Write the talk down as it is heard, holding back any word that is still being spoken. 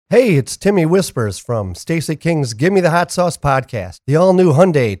Hey, it's Timmy Whispers from Stacey King's Gimme the Hot Sauce podcast. The all-new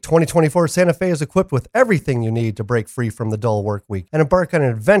Hyundai 2024 Santa Fe is equipped with everything you need to break free from the dull work week and embark on an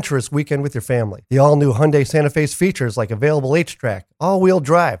adventurous weekend with your family. The all-new Hyundai Santa Fe's features like available H-Track, all-wheel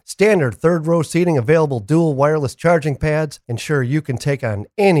drive, standard third-row seating, available dual wireless charging pads, ensure you can take on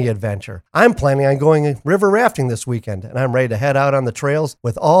any adventure. I'm planning on going river rafting this weekend, and I'm ready to head out on the trails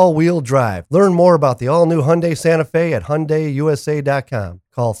with all-wheel drive. Learn more about the all-new Hyundai Santa Fe at HyundaiUSA.com.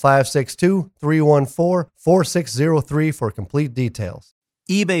 Call 562-314-4603 for complete details.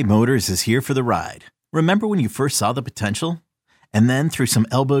 eBay Motors is here for the ride. Remember when you first saw the potential? And then through some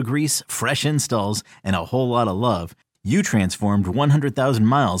elbow grease, fresh installs, and a whole lot of love, you transformed 100,000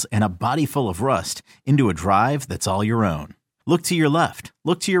 miles and a body full of rust into a drive that's all your own. Look to your left.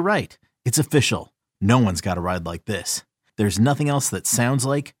 Look to your right. It's official. No one's got a ride like this. There's nothing else that sounds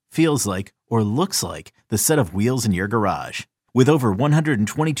like, feels like, or looks like the set of wheels in your garage. With over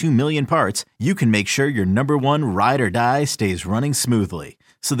 122 million parts, you can make sure your number one ride or die stays running smoothly,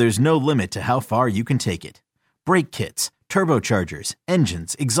 so there's no limit to how far you can take it. Brake kits, turbochargers,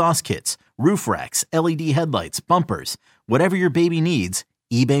 engines, exhaust kits, roof racks, LED headlights, bumpers, whatever your baby needs,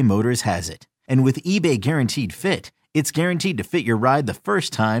 eBay Motors has it. And with eBay Guaranteed Fit, it's guaranteed to fit your ride the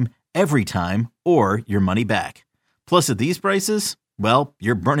first time, every time, or your money back. Plus at these prices, well,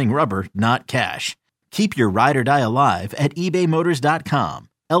 you're burning rubber, not cash. Keep your ride or die alive at ebaymotors.com.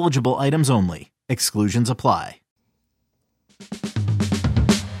 Eligible items only. Exclusions apply. Oh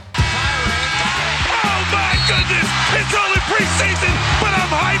my goodness! It's only preseason, but I'm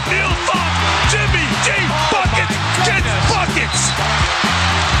hyped. Neil Thought, Jimmy G buckets gets buckets.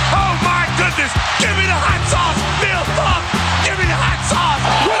 Oh my goodness! Give me the hot sauce, Neil Thought. Give me the hot sauce.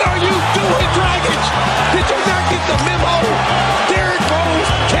 What are you doing, Dragic? Did you not get the memo? Derrick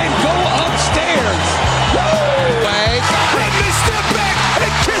Rose can go upstairs. Let me step back and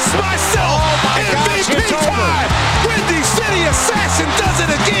kiss myself. MVP time. Windy City Assassin does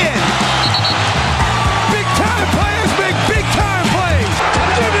it again. Big time players make big time plays.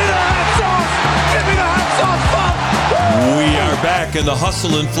 Give me the hot sauce. Give me the hot sauce, Bob. We are back in the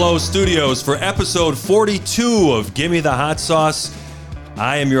Hustle and Flow studios for episode 42 of Gimme the Hot Sauce.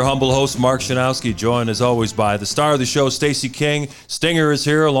 I am your humble host, Mark Shanowski, joined as always by the star of the show, Stacey King. Stinger is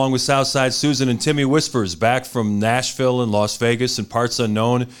here, along with Southside Susan and Timmy Whispers, back from Nashville and Las Vegas and parts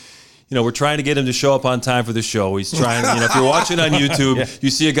unknown. You know, we're trying to get him to show up on time for the show. He's trying, if you're watching on YouTube, you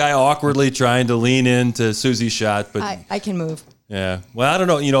see a guy awkwardly trying to lean into Susie's shot. But I can move. Yeah. Well, I don't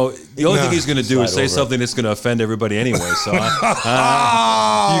know. The only thing he's going to do is say something that's going to offend everybody anyway. So, you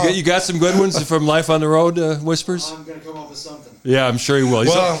got some good ones from Life on the Road, Whispers? I'm going to come up with something. Yeah, I'm sure he will.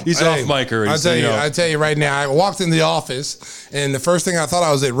 He's off mic already. I tell you right now, I walked in the office, and the first thing I thought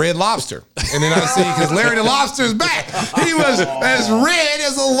I was at Red Lobster. And then I see, because Larry the Lobster's back. He was as red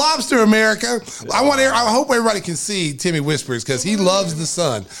as a lobster, America. I hope everybody can see Timmy Whispers, because he loves the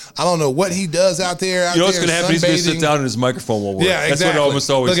sun. I don't know what he does out there. You know what's going to happen? He's going to sit down and his microphone won't work. Yeah, exactly. That's what almost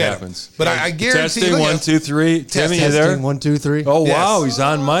always happens. But I guarantee. Testing, 1, 2, 3. Timmy, you there? Testing, 1, 2, 3. Oh, wow, he's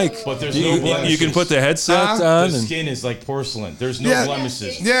on mic. But there's no blemishes. You can put the headset on. The skin is like porcelain. There's no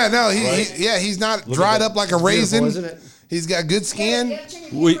blemishes. Yeah, no, he's not dried up like a raisin. Isn't it? He's got good skin.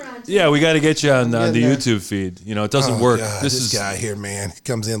 We got to get you on the YouTube feed. It doesn't work. God, this guy here, man, he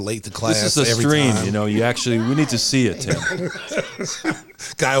comes in late to class. This is a stream. Time. We need to see it, Tim.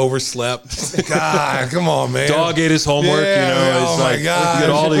 Guy overslept. God, come on, man. Dog ate his homework. Oh my God. You get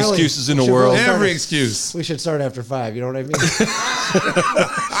all the excuses in the world. Every excuse. We should start after 5. You know what I mean?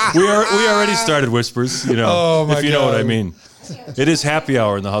 We already started Whispers. Oh my if you God. know what I mean. It is happy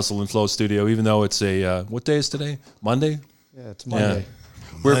hour in the Hustle and Flow studio, even though it's a, what day is today? Monday? Yeah, it's Monday. Yeah.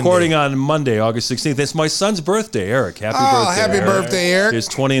 We're recording on Monday, August 16th. It's my son's birthday, Eric. Happy birthday, happy Eric. birthday, Eric. His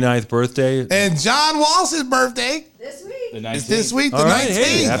 29th birthday. And John Walsh's birthday. This week. It's this week, the all right, 19th.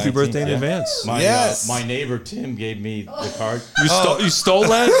 hey, happy birthday in advance. My neighbor Tim gave me the card. You stole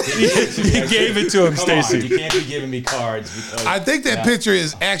that? You gave it to him, Stacey. You can't be giving me cards. Because, I think that picture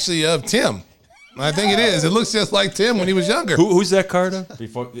is actually of Tim. I think it is. It looks just like Tim when he was younger. Who's that card of?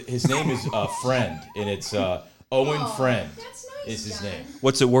 His name is Friend, and it's Owen Friend is his name.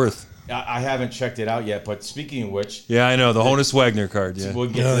 What's it worth? I haven't checked it out yet, but speaking of which... Yeah, I know, the Honus Wagner card. Yeah. We'll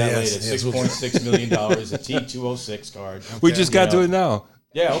get to that later. $6.6 million, a T206 card. Okay. We just got to it now.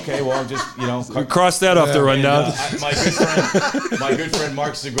 Yeah, okay, well, just, cross that off the rundown. My good friend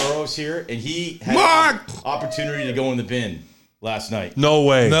Mark Zagoros here, and he had opportunity to go in the bin last night. No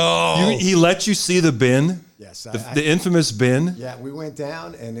way. No. He let you see the bin? Yes, The infamous bin. yeah, we went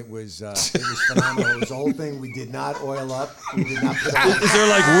down and it was phenomenal. It was the whole thing. We did not oil up. We did not put on. Is there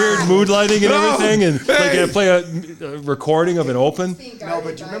like weird mood lighting and everything, and like play a recording of an open? No,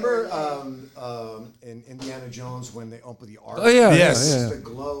 but do you remember in Indiana Jones when they opened the ark? Oh yeah, Yes. yeah. The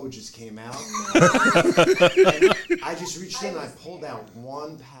glow just came out. And I just reached in and I pulled out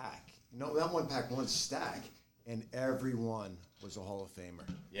one pack. No, not one pack, one stack, and everyone was a Hall of Famer.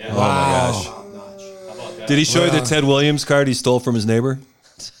 Yeah. Oh my gosh! Top notch. How about that? Did he show you the Ted Williams card he stole from his neighbor?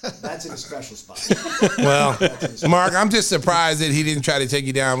 That's in a special spot. Well, Mark, I'm just surprised that he didn't try to take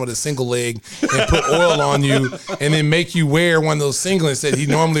you down with a single leg and put oil on you and then make you wear one of those singlets that he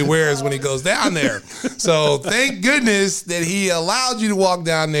normally wears when he goes down there. So thank goodness that he allowed you to walk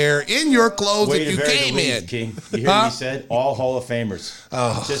down there in your clothes Way that to you bury the came lead, in. King. You hear what he said? All Hall of Famers.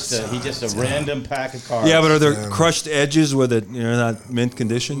 Oh, just a random pack of cards. Yeah, but are there crushed edges where they're not mint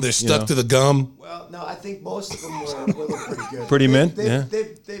condition? They're stuck to the gum. Well, no, I think most of them were pretty good. Pretty mint, yeah.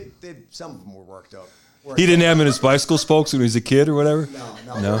 Some of them were worked up. He didn't have them in his bicycle spokes when he was a kid or whatever.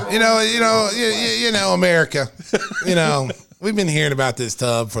 No. You know, America. You know, we've been hearing about this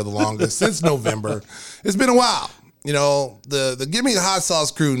tub for the longest, since November. It's been a while. You know, the Give Me the Hot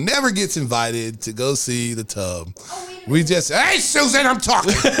Sauce crew never gets invited to go see the tub. We just, hey, Susan, I'm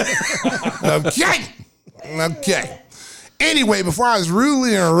talking. Okay. Anyway, before I was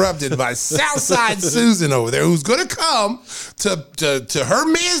rudely interrupted by Southside Susan over there, who's going to come to her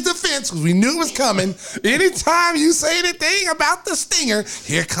man's defense, because we knew it was coming. Anytime you say anything about the stinger,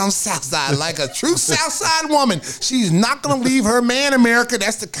 here comes Southside, like a true Southside woman. She's not going to leave her man, America.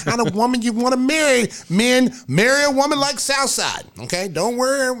 That's the kind of woman you want to marry. Men, marry a woman like Southside, okay? Don't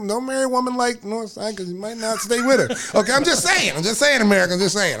marry a woman like Northside, because you might not stay with her. Okay, I'm just saying, America, I'm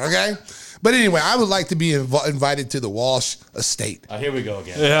just saying, okay? But anyway, I would like to be invited to the Walsh estate. Here we go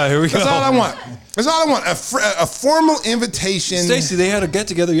again. Yeah, here we go. That's all I want. That's all I want. A formal invitation. Stacey, they had a get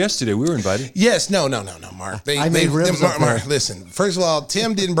together yesterday. We were invited. Yes. No, Mark. I made ribs up Mark, there. listen. First of all,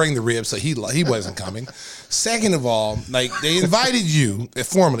 Tim didn't bring the ribs, so he wasn't coming. Second of all, like they invited you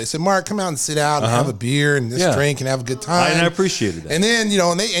formally. They said, Mark, come out and sit out and have a beer and this drink and have a good time. And I appreciated that. And then,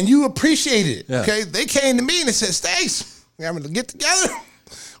 and you appreciated it. Yeah. Okay. They came to me and they said, Stace, we're having to get together.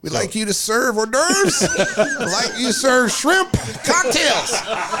 We'd like you to serve hors d'oeuvres. We'd like you to serve shrimp, cocktails,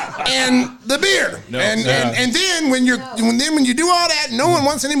 and the beer. And then when you do all that, no one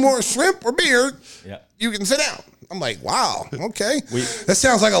wants any more shrimp or beer. Yeah. You can sit down. I'm like, wow, okay. That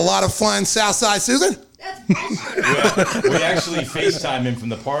sounds like a lot of fun, Southside Susan. We actually FaceTime him from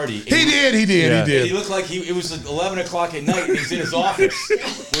the party. He did. He looked like it was like 11 o'clock at night and he's in his office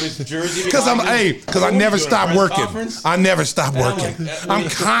with his jersey. Because I never stop working. I never stop And I'm working. like, I'm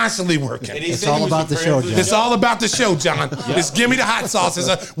constantly working. It's all about the show, John. It's all about the show, John. It's Give Me the Hot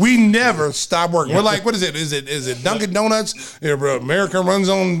Sauce. We never stop working. We're like, what is it? Is it Dunkin' Donuts? America runs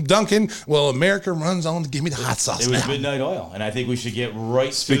on Dunkin'. Well, America runs on Give Me the Hot Sauce. It was now. Midnight Oil, and I think we should get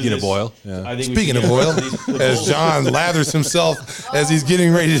right Speaking to of this. oil, yeah. I think we Speaking should of get oil, right to these- as John lathers himself as he's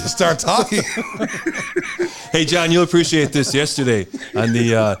getting ready to start talking. Hey, John, you'll appreciate this. Yesterday on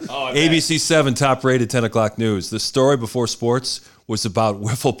the ABC 7 top-rated 10 o'clock news, the story before sports was about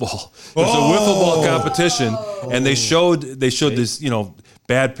wiffle ball. It was a wiffle ball competition, and they showed this,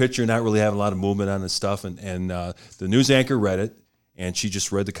 bad pitcher not really having a lot of movement on his stuff, and the news anchor read it, and she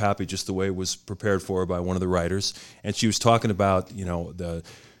just read the copy just the way it was prepared for her by one of the writers, and she was talking about, the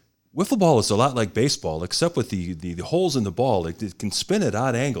wiffle ball is a lot like baseball, except with the holes in the ball. It can spin at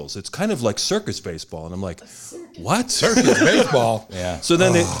odd angles. It's kind of like circus baseball. And I'm like, what? Circus baseball. Yeah. So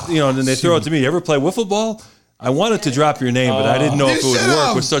then they throw it to me. You ever play wiffle ball? I wanted to drop your name, but I didn't know if it would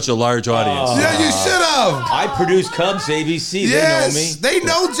work with such a large audience. Yeah, you should have. I produce Cubs ABC. Yes, They know me. they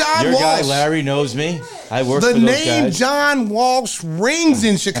know John Your Walsh. guy Larry knows me. I work The for those name guys. John Walsh rings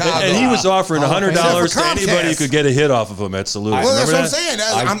in Chicago. And he was offering $100 Except to for anybody who Comcast. could get a hit off of him at Salute. Well, that's Remember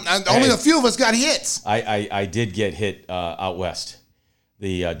what I'm that? saying. Only a few of us got hits. I did get hit out west.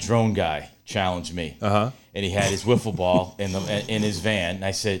 The drone guy challenged me, and he had his wiffle ball in his van. And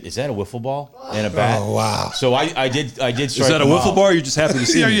I said, "Is that a wiffle ball and a bat?" Oh, wow. So I did. Is that a wiffle ball or are you just happy to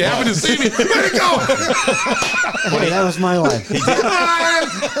see Yeah, me? you happen to see me. Let it go. Hey, that was my line. He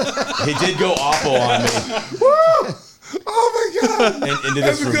did go oppo on me Oh, my God. into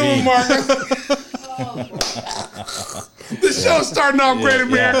That's this a good one, ravine. Marcus. This show's starting off great,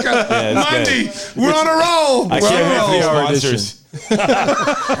 America. it's Monday, we're on a roll. I We're can't on a wait for these roll. sponsors.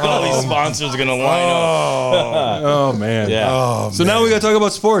 All these sponsors are gonna line up. Oh, man. Yeah. So now we got to talk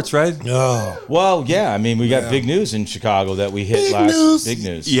about sports, right? Oh. Well, yeah. I mean, we got big news in Chicago that we hit Big last. news. Big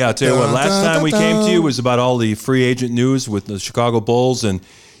news. Yeah, I'll tell you what, last time we came to you was about all the free agent news with the Chicago Bulls. And,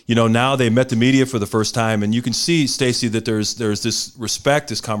 now they met the media for the first time, and you can see, Stacey, that there's this respect,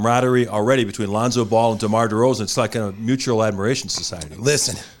 this camaraderie already between Lonzo Ball and DeMar DeRozan. It's like a mutual admiration society.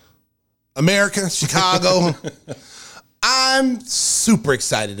 Listen, America, Chicago, I'm super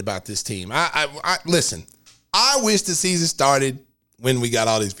excited about this team. Listen, I wish the season started when we got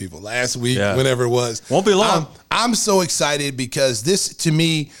all these people last week, whenever it was. Won't be long. I'm so excited because this, to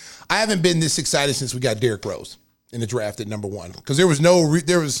me, I haven't been this excited since we got Derrick Rose in the draft at number 1, because there was no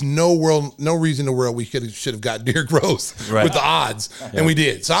reason in the world we should have got Derrick Rose with the odds, and we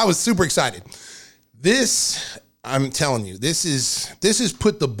did. So I was super excited. This, I'm telling you, this has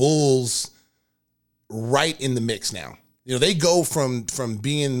put the Bulls right in the mix now. They go from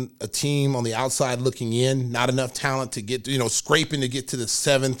being a team on the outside looking in, not enough talent to get, scraping to get to the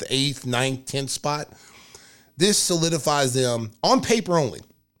 7th, 8th, 9th, 10th spot. This solidifies them on paper only.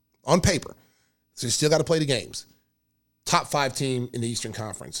 On paper. So you still got to play the games. Top 5 team in the Eastern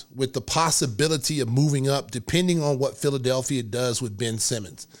Conference with the possibility of moving up depending on what Philadelphia does with Ben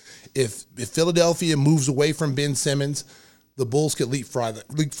Simmons. If Philadelphia moves away from Ben Simmons, the Bulls could leapfrog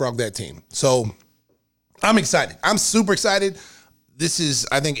that team. So I'm excited. I'm super excited. This is,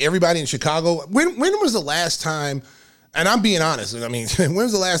 I think, everybody in Chicago. When was the last time, and I'm being honest, when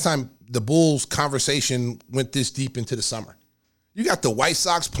was the last time the Bulls conversation went this deep into the summer? You got the White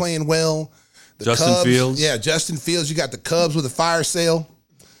Sox playing well. The Justin Cubs, Fields. Yeah, Justin Fields. You got the Cubs with a fire sale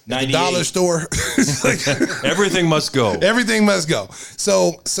at the 98. dollar store. Everything must go. Everything must go.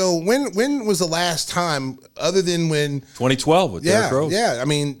 So when was the last time, other than when 2012 with Derrick Rose? Yeah,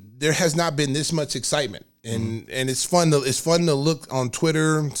 there has not been this much excitement, and it's fun to look on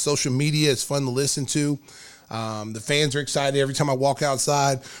Twitter, social media. It's fun to listen to. The fans are excited every time I walk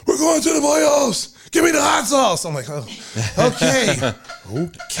outside. We're going to the playoffs. Give me the hot sauce. I'm like, oh, okay.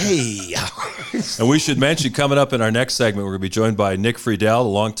 Okay. And we should mention, coming up in our next segment, we're going to be joined by Nick Friedel, a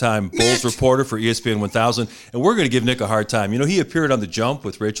longtime Bulls reporter for ESPN 1000. And we're going to give Nick a hard time. He appeared on The Jump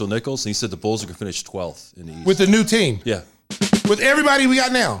with Rachel Nichols, and he said the Bulls are going to finish 12th in the East. With the new team. Yeah. With everybody we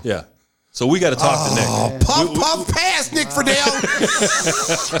got now. Yeah. So we got to talk to Nick. Puff pass, Nick Friedel.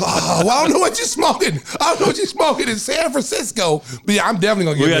 I don't know what you're smoking. I don't know what you're smoking in San Francisco. But yeah, I'm definitely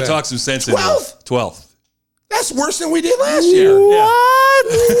going to get We got that. to talk some sense in 12th? 12th. That's worse than we did last year. What?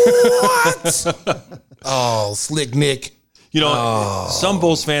 Oh, slick Nick. Some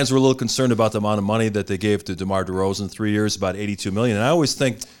Bulls fans were a little concerned about the amount of money that they gave to DeMar DeRozan in 3 years, about $82 million. And I always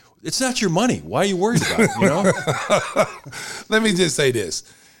think, it's not your money. Why are you worried about it? Let me just say this.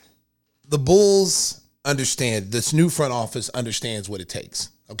 The Bulls understand, this new front office understands what it takes.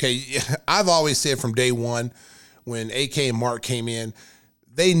 Okay, I've always said from day one, when AK and Mark came in,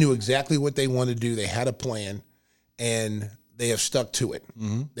 they knew exactly what they wanted to do. They had a plan, and they have stuck to it.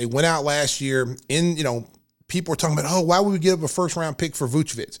 Mm-hmm. They went out last year people were talking about, why would we give up a first-round pick for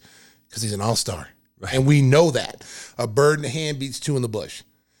Vucevic? Because he's an all-star. Right. And we know that. A bird in the hand beats 2 in the bush.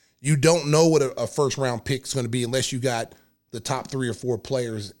 You don't know what a first-round pick is going to be unless you got the top 3 or 4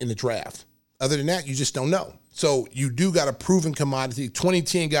 players in the draft. Other than that, you just don't know. So you do got a proven commodity,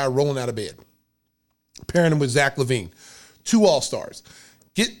 2010 guy rolling out of bed. Pairing him with Zach LaVine. 2 all-stars.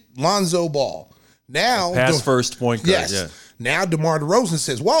 Get Lonzo Ball. Now, pass first point guard. Yes. Yeah. Now DeMar DeRozan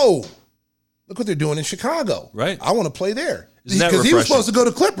says, whoa, look what they're doing in Chicago. Right. I want to play there. Because he was supposed to go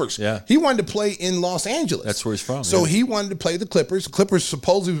to Clippers. Yeah. He wanted to play in Los Angeles. That's where he's from. So he wanted to play the Clippers. The Clippers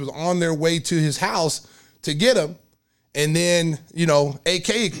supposedly was on their way to his house to get him. And then,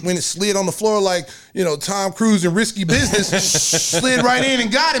 AK, when it slid on the floor like, Tom Cruise in Risky Business, slid right in and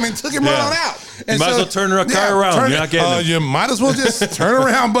got him and took him right on out. And you might as well turn a car around. You're not getting him. You might as well just turn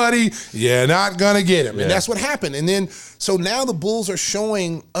around, buddy. You're not going to get him. Yeah. And that's what happened. And then, so now the Bulls are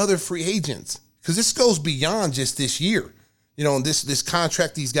showing other free agents, because this goes beyond just this year. And this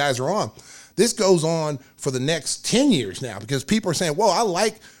contract these guys are on. This goes on for the next 10 years now, because people are saying, I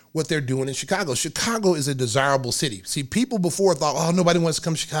like what they're doing in Chicago. Chicago is a desirable city. See, people before thought, nobody wants to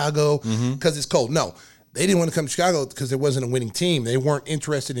come to Chicago because it's cold. No, they didn't want to come to Chicago because there wasn't a winning team. They weren't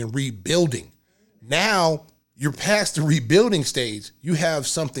interested in rebuilding. Now you're past the rebuilding stage. You have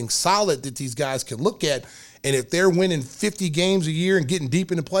something solid that these guys can look at. And if they're winning 50 games a year and getting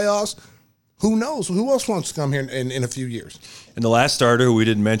deep in the playoffs, who knows? Who else wants to come here in a few years? And the last starter, who we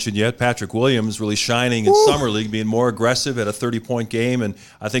didn't mention yet, Patrick Williams, really shining in Summer League, being more aggressive at a 30-point game. And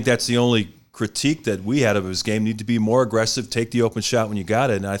I think that's the only critique that we had of his game. Need to be more aggressive, take the open shot when you got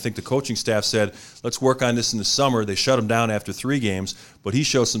it. And I think the coaching staff said, let's work on this in the summer. They shut him down after 3 games, but he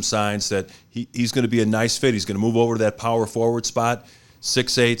showed some signs that he's going to be a nice fit. He's going to move over to that power forward spot,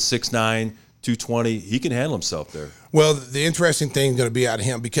 6'8", 6'9", 220. He can handle himself there. Well, the interesting thing is going to be out of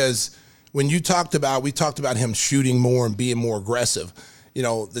him, because when we talked about him shooting more and being more aggressive,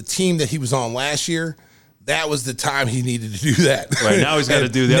 the team that he was on last year, that was the time he needed to do that. Right, now he's got to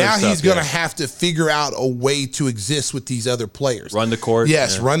do the other stuff. Now he's going to have to figure out a way to exist with these other players. Run the court.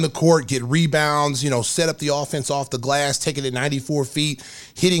 Yes, run the court, get rebounds, set up the offense off the glass, take it at 94 feet,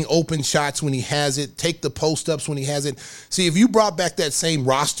 hitting open shots when he has it, take the post-ups when he has it. See, if you brought back that same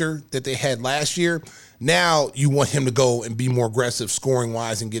roster that they had last year, now you want him to go and be more aggressive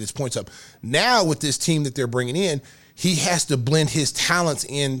scoring-wise and get his points up. Now with this team that they're bringing in, he has to blend his talents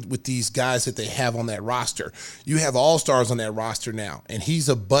in with these guys that they have on that roster. You have all-stars on that roster now, and he's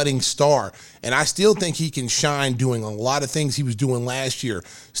a budding star. And I still think he can shine doing a lot of things he was doing last year.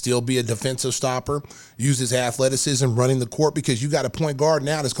 Still be a defensive stopper, use his athleticism, running the court, because you got a point guard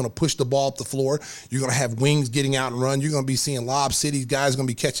now that's going to push the ball up the floor. You're going to have wings getting out and run. You're going to be seeing lob cities. Guys are going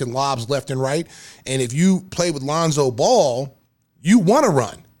to be catching lobs left and right. And if you play with Lonzo Ball, you want to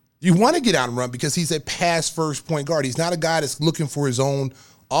run. You want to get out and run because he's a pass-first point guard. He's not a guy that's looking for his own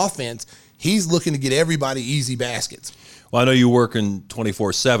offense. He's looking to get everybody easy baskets. Well, I know you work in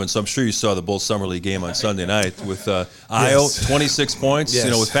 24/7, so I'm sure you saw the Bulls Summer League game on Sunday night with Ayo, 26 points.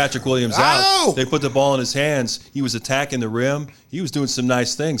 Yes. With Patrick Williams out, they put the ball in his hands. He was attacking the rim. He was doing some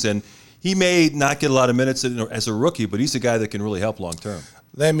nice things, and he may not get a lot of minutes as a rookie, but he's a guy that can really help long term.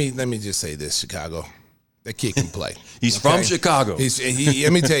 Let me just say this, Chicago. That kid can play. He's from Chicago.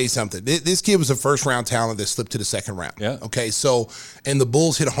 Let me tell you something. This kid was a first-round talent that slipped to the second round. Yeah. Okay, so, and the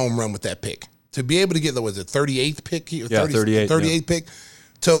Bulls hit a home run with that pick. To be able to get, was it 38th pick? 38th pick.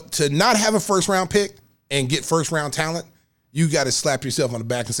 To not have a first-round pick and get first-round talent, you got to slap yourself on the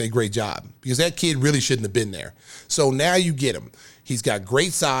back and say, great job. Because that kid really shouldn't have been there. So now you get him. He's got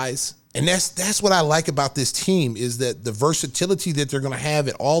great size. And that's what I like about this team is that the versatility that they're going to have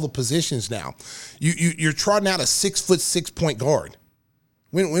at all the positions now. You're trotting out a 6'6" point guard.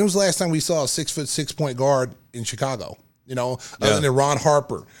 When was the last time we saw a 6'6" point guard in Chicago? Other than Ron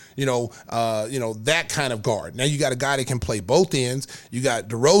Harper, that kind of guard. Now you got a guy that can play both ends. You got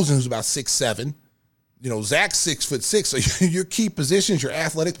DeRozan, who's about 6'7". Zach's 6'6". So your key positions, your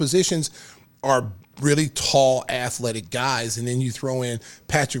athletic positions, are really tall, athletic guys, and then you throw in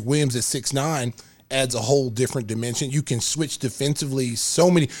Patrick Williams at 6'9", adds a whole different dimension. You can switch defensively so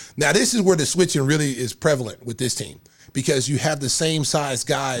many. Now, this is where the switching really is prevalent with this team because you have the same size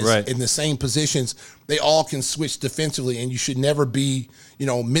guys in the same positions. They all can switch defensively, and you should never be,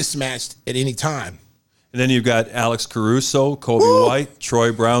 mismatched at any time. And then you've got Alex Caruso, Kobe White,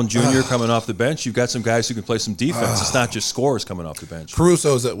 Troy Brown Jr. coming off the bench. You've got some guys who can play some defense. It's not just scorers coming off the bench.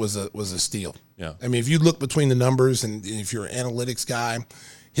 Caruso was a steal. Yeah. I mean, if you look between the numbers and if you're an analytics guy,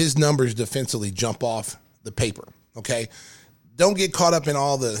 his numbers defensively jump off the paper, okay? Don't get caught up in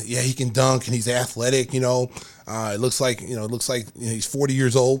all the, he can dunk and he's athletic, it looks like he's 40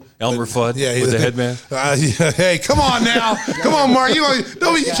 years old. Elmer Fudd with the headband. Hey, come on now. Come on, Mark. You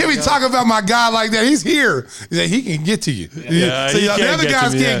can't be talking about my guy like that. He's here. He can get to you. Yeah, so the other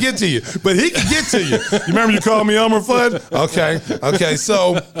guys can't get to you, but he can get to you. You remember you called me Elmer Fudd? Okay.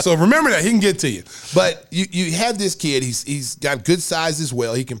 So remember that. He can get to you. But you have this kid. He's got good size as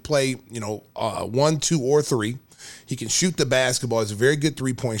well. He can play, 1, 2, or 3. He can shoot the basketball. He's a very good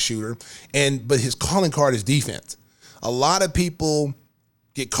three-point shooter. But his calling card is defense. A lot of people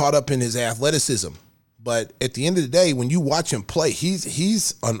get caught up in his athleticism. But at the end of the day, when you watch him play,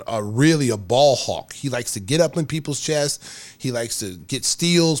 he's really a ball hawk. He likes to get up in people's chests. He likes to get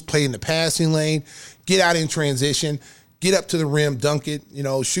steals, play in the passing lane, get out in transition, get up to the rim, dunk it,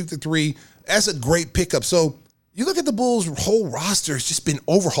 shoot the three. That's a great pickup. So you look at the Bulls' whole roster, it's just been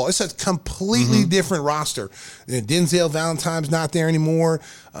overhauled. It's a completely different roster. Denzel Valentine's not there anymore.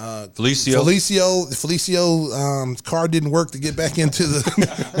 Felicio card didn't work to get back into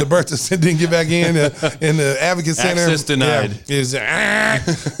the Bertha didn't get back in the Advocate Center. Access denied.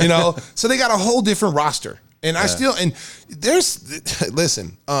 So they got a whole different roster. And what's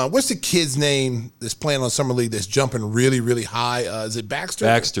the kid's name that's playing on Summer League that's jumping really, really high? Is it Baxter?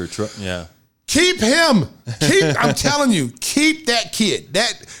 Baxter, yeah. Keep him. I'm telling you, keep that kid.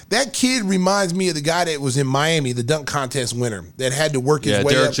 That kid reminds me of the guy that was in Miami, the dunk contest winner, that had to work his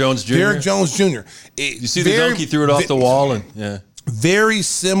way Derrick up. Jones Jr. Derrick Jones Jr. You see the dunk, he threw it off the wall. Very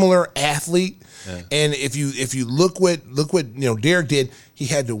similar athlete. Yeah. And if you look what Derrick did, he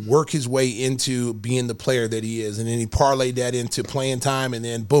had to work his way into being the player that he is. And then he parlayed that into playing time, and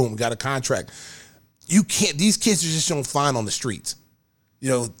then boom, got a contract. These kids are just don't find on the streets.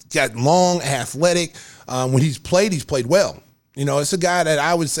 Got long, athletic. When he's played well. It's a guy that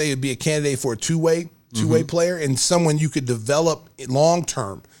I would say would be a candidate for a two-way player and someone you could develop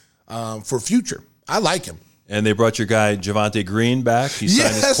long-term for future. I like him. And they brought your guy Javonte Green back. He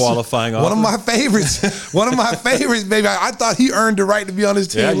signed his qualifying offer. One of my favorites. One of my favorites, baby. I thought he earned the right to be on his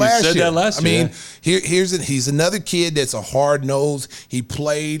team last year. You said that last year. I mean, he's another kid that's a hard nose. He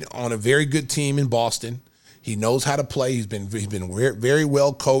played on a very good team in Boston. He knows how to play. He's been very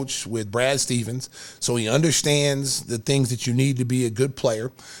well coached with Brad Stevens, so he understands the things that you need to be a good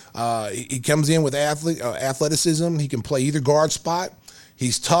player. He comes in with athleticism. He can play either guard spot.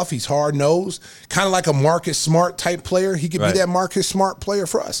 He's tough. He's hard-nosed, kind of like a Marcus Smart type player. He could be that Marcus Smart player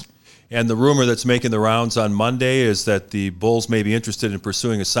for us. And the rumor that's making the rounds on Monday is that the Bulls may be interested in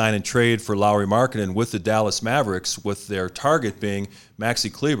pursuing a sign and trade for Lauri Markkanen with the Dallas Mavericks, with their target being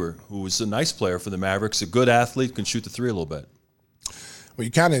Maxi Kleber, who is a nice player for the Mavericks, a good athlete, can shoot the three a little bit. Well,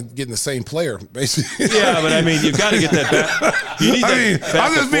 you're kind of getting the same player, basically. Yeah, but I mean, you've got to get that back. You need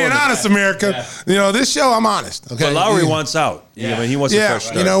I'm just being honest, America. Yeah. This show, I'm honest. Okay, but Lowry wants out. Yeah. I mean, he wants a fresh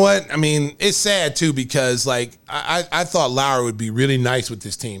start. You know what? I mean, it's sad too because I thought Lowry would be really nice with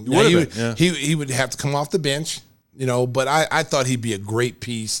this team. He would have to come off the bench, but I thought he'd be a great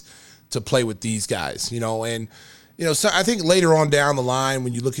piece to play with these guys, and so I think later on down the line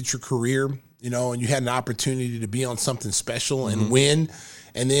when you look at your career, and you had an opportunity to be on something special and win.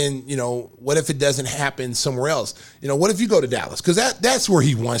 And then, what if it doesn't happen somewhere else? What if you go to Dallas? Because that's where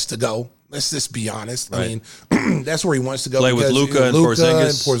he wants to go. Let's just be honest. Right. I mean, that's where he wants to go. Play with Luka and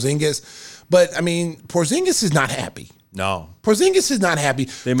Porzingis. But, I mean, Porzingis is not happy. No. Porzingis is not happy.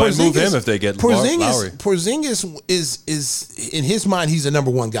 They might move him if they get Lowry. Porzingis is, in his mind, he's a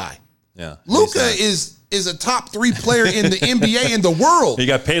number one guy. Yeah. Luka is a top 3 player in the NBA in the world. He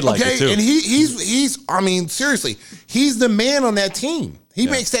got paid like it too. And he's I mean, seriously, he's the man on that team. He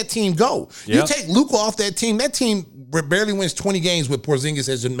makes that team go. You take Luka off that team barely wins 20 games with Porzingis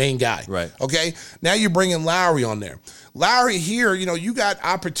as the main guy. Right. Okay? Now you're bringing Lowry on there. Lowry here, you got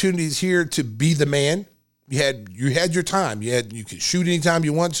opportunities here to be the man. You had your time. You could shoot anytime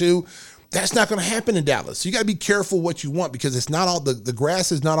you want to. That's not going to happen in Dallas. You got to be careful what you want because it's not all the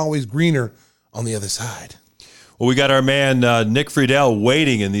grass is not always greener on the other side. Well, we got our man Nick Friedel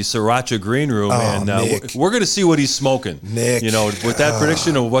waiting in the Sriracha Green Room, and we're going to see what he's smoking. Nick, with that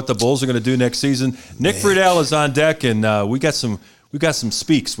prediction of what the Bulls are going to do next season, Nick Friedel is on deck, and we got some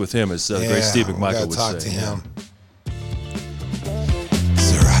speaks with him, as the great Steve McMichael would talk say. To him.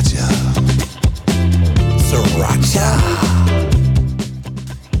 Sriracha.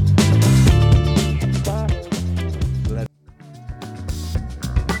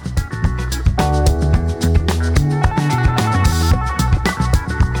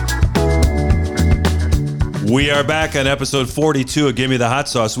 We are back on episode 42 of Give Me the Hot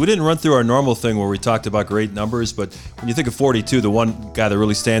Sauce. We didn't run through our normal thing where we talked about great numbers, but when you think of 42, the one guy that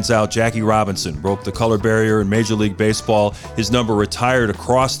really stands out, Jackie Robinson, broke the color barrier in Major League Baseball. His number retired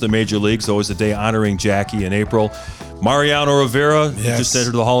across the major leagues, always a day honoring Jackie in April. Mariano Rivera, just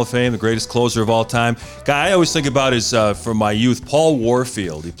entered the Hall of Fame, the greatest closer of all time. Guy I always think about is, from my youth, Paul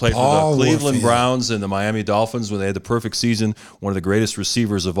Warfield. He played for the Cleveland Browns and the Miami Dolphins when they had the perfect season, one of the greatest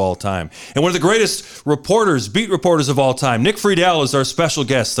receivers of all time. And one of the greatest beat reporters of all time. Nick Friedel is our special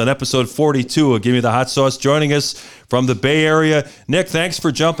guest on episode 42 of Give Me the Hot Sauce, joining us from the Bay Area. Nick, thanks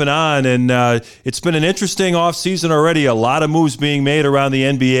for jumping on. And it's been an interesting offseason already, a lot of moves being made around the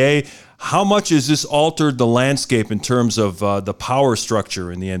NBA. How much has this altered the landscape in terms of the power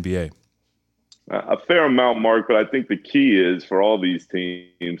structure in the NBA? A fair amount, Mark, but I think the key is for all these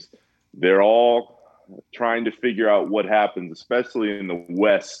teams, they're all trying to figure out what happens, especially in the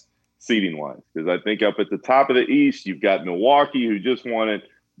West seeding wise. Because I think up at the top of the East, you've got Milwaukee, who just won it.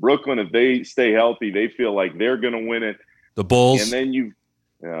 Brooklyn, if they stay healthy, they feel like they're going to win it. The Bulls. And then you've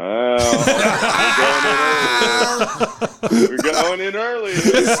we're going in early. He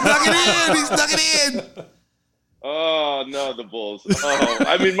snuck it in. Oh no, the Bulls. Oh,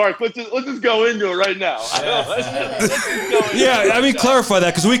 I mean, Mark, let's just go into it right now. Clarify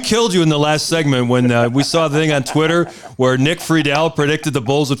that because we killed you in the last segment when we saw the thing on Twitter where Nick Friedel predicted the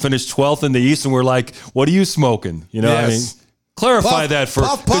Bulls would finish 12th in the East, and we're like, "What are you smoking?" You know, what I mean, clarify that for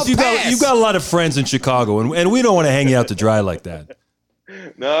because you've got a lot of friends in Chicago, and we don't want to hang you out to dry like that.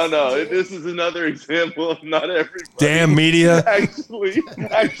 No. This is another example of not everybody. Damn media. Actually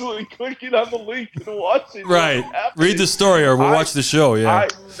clicking on the link and watching. Right. Read the story or we'll watch the show. Yeah.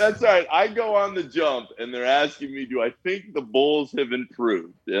 That's right. I go on the jump and they're asking me, do I think the Bulls have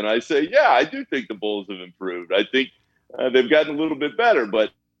improved? And I say, yeah, I do think the Bulls have improved. I think they've gotten a little bit better.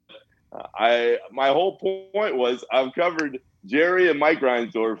 But my whole point was I've covered Jerry and Mike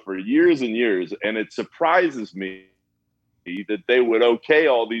Reinsdorf for years and years, and it surprises me that they would okay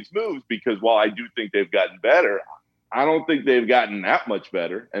all these moves because while I do think they've gotten better, I don't think they've gotten that much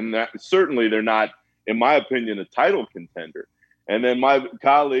better. And that certainly they're not in my opinion, a title contender. And then my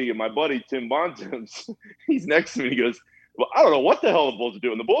colleague and my buddy, Tim Bontemps, he's next to me and he goes, well, I don't know what the hell the Bulls are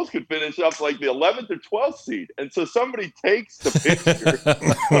doing. The Bulls could finish up like the 11th or 12th seed. And so somebody takes the picture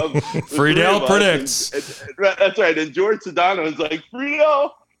of Friedel predicts. And that's right. And George Sedano is like,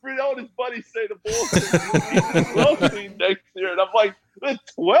 Friedel and his buddies say the Bulls are the 12th seed next year. And I'm like, the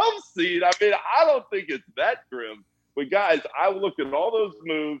 12th seed? I mean, I don't think it's that grim. But, guys, I looked at all those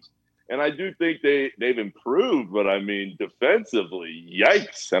moves, and I do think they've improved. But, I mean, defensively,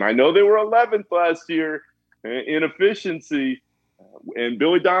 yikes. And I know they were 11th last year in efficiency, and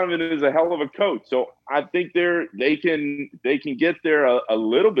Billy Donovan is a hell of a coach. So I think they can get there a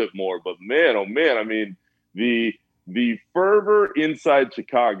little bit more. But man, oh man, I mean the fervor inside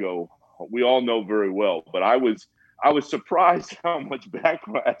Chicago, we all know very well. But I was surprised how much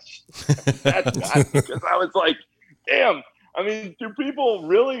backlash that got, because I was like, damn. I mean, do people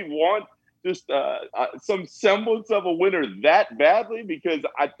really want just some semblance of a winner that badly? Because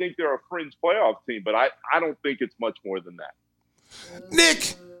I think they're a fringe playoff team, but I don't think it's much more than that.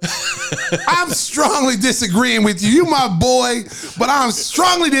 Nick, I'm strongly disagreeing with you. You my boy, but I'm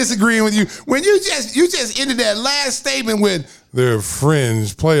strongly disagreeing with you. When you just ended that last statement with they're a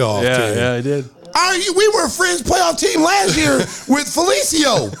fringe playoff team. Yeah, I did. We were a fringe playoff team last year with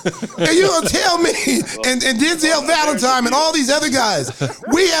Felicio. And you're going to tell me, and Denzel Valentine and all these other guys,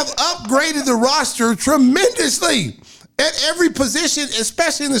 we have upgraded the roster tremendously at every position,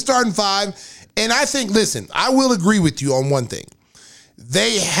 especially in the starting five. And I think, listen, I will agree with you on one thing.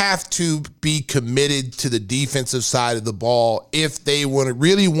 They have to be committed to the defensive side of the ball if they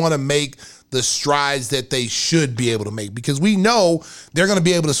really want to make the strides that they should be able to make, because we know they're going to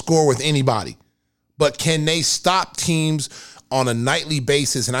be able to score with anybody. But can they stop teams on a nightly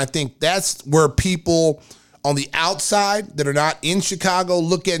basis? And I think that's where people on the outside that are not in Chicago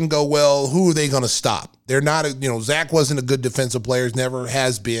look at and go, well, who are they going to stop? They're not, Zach wasn't a good defensive player, never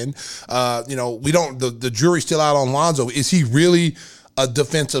has been. We don't, the jury's still out on Lonzo. Is he really a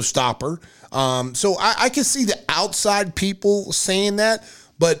defensive stopper? So I can see the outside people saying that.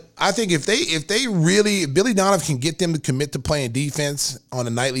 But I think if Billy Donovan can get them to commit to playing defense on a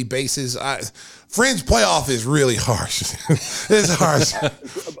nightly basis, fringe playoff is really harsh. It's harsh.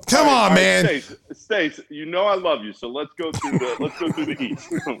 Come on, man. Stace, I love you, so let's go through the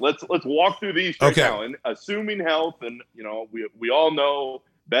East. let's walk through the East right now. And assuming health, and we all know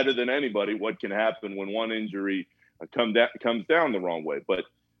better than anybody what can happen when one injury comes down the wrong way. But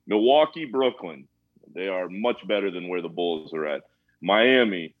Milwaukee, Brooklyn, they are much better than where the Bulls are at.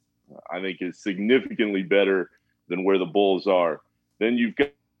 Miami, I think, is significantly better than where the Bulls are. Then you've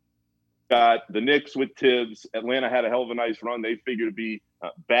got the Knicks with Tibbs. Atlanta had a hell of a nice run. They figure to be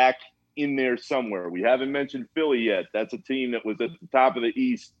back in there somewhere. We haven't mentioned Philly yet. That's a team that was at the top of the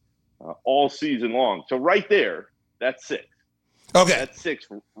East all season long. So right there, that's 6. Okay. That's 6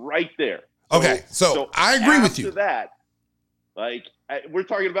 right there. Okay, so I agree with you. After that, we're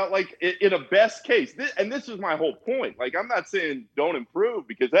talking about in a best case, and this is my whole point. I'm not saying don't improve,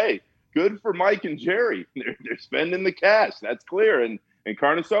 because hey, good for Mike and Jerry. They're spending the cash. That's clear. And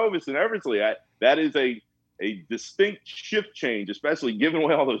Karnisovas and Eversley, that is a distinct shift change, especially giving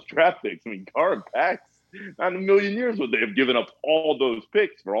away all those draft picks. I mean, Carr and Pax, not in a million years would they have given up all those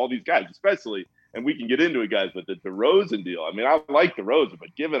picks for all these guys, especially. And we can get into it, guys, but the DeRozan deal. I mean, I like DeRozan,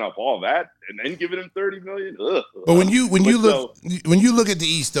 but giving up all that and then giving him $30 million. Ugh. But when you look at the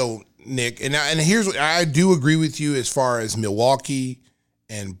East, though, Nick, and here's what I do agree with you as far as Milwaukee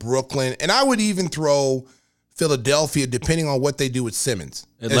and Brooklyn, and I would even throw Philadelphia, depending on what they do with Simmons.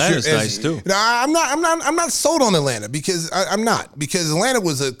 Atlanta's nice too. No, I'm not sold on Atlanta, because I'm not, because Atlanta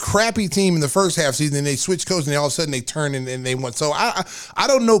was a crappy team in the first half season, and they switched coaches, and all of a sudden they turned and they won. So I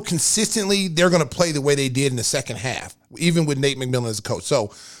don't know consistently they're going to play the way they did in the second half, even with Nate McMillan as a coach.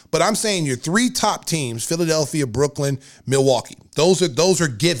 So, but I'm saying your 3 top teams: Philadelphia, Brooklyn, Milwaukee. Those are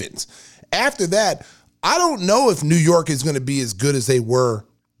givens. After that, I don't know if New York is going to be as good as they were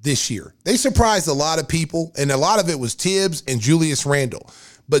this year. They surprised a lot of people, and a lot of it was Tibbs and Julius Randle.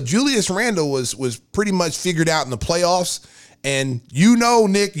 But Julius Randle was pretty much figured out in the playoffs. And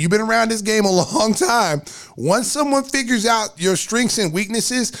Nick, you've been around this game a long time. Once someone figures out your strengths and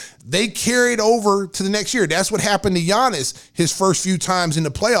weaknesses, they carry it over to the next year. That's what happened to Giannis his first few times in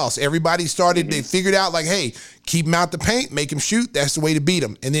the playoffs. Everybody they figured out hey, keep him out the paint, make him shoot. That's the way to beat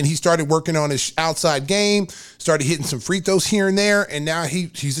him. And then he started working on his outside game, started hitting some free throws here and there, and now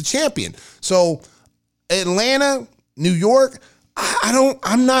he's a champion. So Atlanta, New York,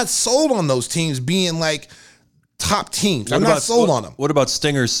 I'm not sold on those teams being top teams. I'm not sold on them. What about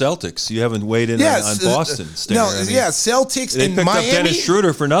Stingers Celtics? You haven't weighed in on Boston. Stinger. Celtics they and picked Miami. up Dennis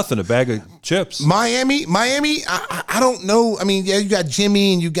Schroeder for nothing, a bag of chips. Miami. I don't know. I mean, yeah, you got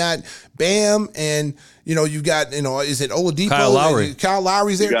Jimmy and you got Bam and you got is it Oladipo? Kyle Lowry. Kyle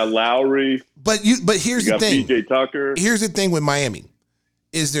Lowry's there. You got Lowry. But here's the thing. PJ Tucker. Here's the thing with Miami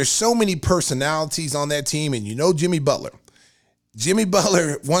is there's so many personalities on that team, and Jimmy Butler. Jimmy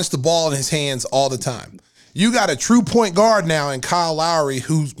Butler wants the ball in his hands all the time. You got a true point guard now in Kyle Lowry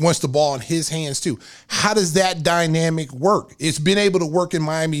who wants the ball in his hands too. How does that dynamic work? It's been able to work in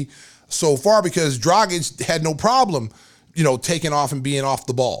Miami so far because Dragic had no problem, taking off and being off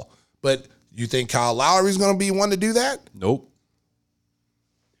the ball. But you think Kyle Lowry's going to be one to do that? Nope.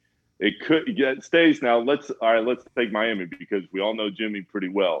 It could get Stays now. Let's take Miami because we all know Jimmy pretty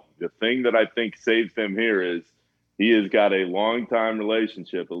well. The thing that I think saves them here is he has got a long-time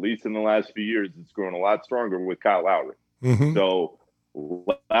relationship, at least in the last few years. It's grown a lot stronger with Kyle Lowry. Mm-hmm. So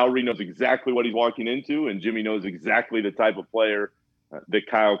Lowry knows exactly what he's walking into, and Jimmy knows exactly the type of player that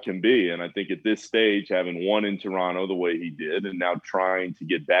Kyle can be. And I think at this stage, having won in Toronto the way he did and now trying to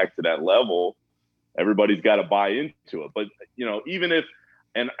get back to that level, everybody's got to buy into it. But, even if –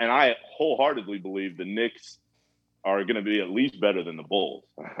 and I wholeheartedly believe the Knicks are going to be at least better than the Bulls.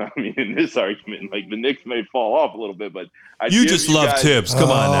 I mean, in this argument, the Knicks may fall off a little bit, but you just love Tibbs. Come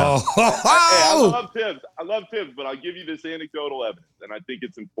on now. I love Tibbs, but I'll give you this anecdotal evidence, and I think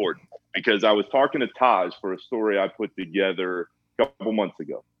it's important because I was talking to Taj for a story I put together a couple months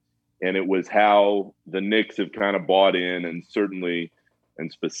ago, and it was how the Knicks have kind of bought in, and certainly and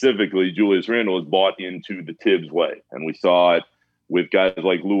specifically Julius Randle has bought into the Tibbs way, and we saw it with guys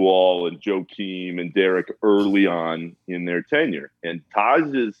like Luol and Joakim and Derek early on in their tenure. And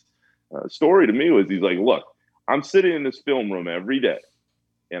Taj's story to me was he's like, look, I'm sitting in this film room every day,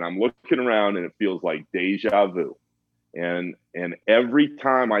 and I'm looking around, and it feels like deja vu. And every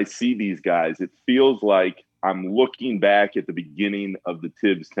time I see these guys, it feels like I'm looking back at the beginning of the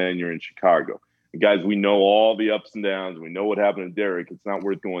Tibbs tenure in Chicago. And guys, we know all the ups and downs. We know what happened to Derek. It's not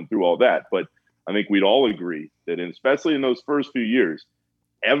worth going through all that. But I think we'd all agree that, especially in those first few years,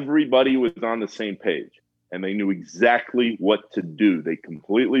 everybody was on the same page and they knew exactly what to do. They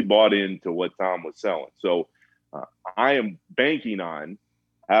completely bought into what Tom was selling. So I am banking on,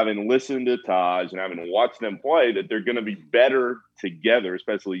 having listened to Taj and having watched them play, that they're going to be better together,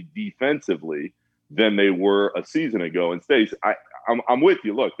 especially defensively, than they were a season ago. And Stace, I'm with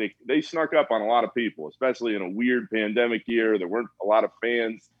you. Look, they snuck up on a lot of people, especially in a weird pandemic year. There weren't a lot of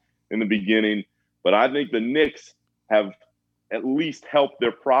fans in the beginning. But I think the Knicks have at least helped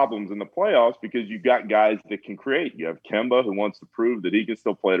their problems in the playoffs because you've got guys that can create. You have Kemba, who wants to prove that he can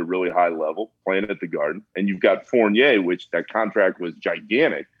still play at a really high level, playing at the Garden. And you've got Fournier, which that contract was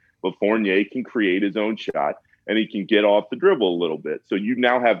gigantic, but Fournier can create his own shot and he can get off the dribble a little bit. So you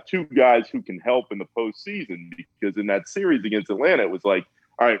now have two guys who can help in the postseason, because in that series against Atlanta, it was like,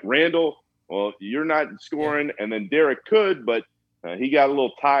 all right, Randall, well, you're not scoring. And then Derek could, but he got a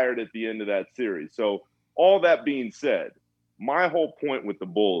little tired at the end of that series. So all that being said, my whole point with the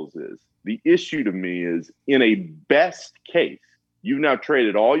Bulls is the issue to me is, in a best case, you've now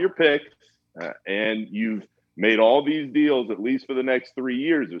traded all your picks and you've made all these deals at least for the next 3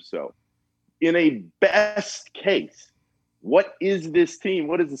 years or so. In a best case, what is this team?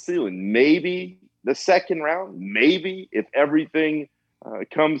 What is the ceiling? Maybe the second round, maybe if everything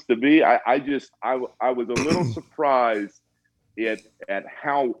comes to be. I was a little surprised at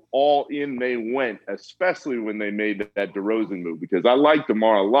how all in they went, especially when they made that DeRozan move, because I like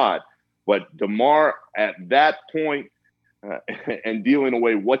DeMar a lot, but DeMar at that point and dealing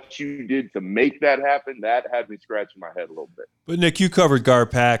away what you did to make that happen, that had me scratching my head a little bit. But Nick, you covered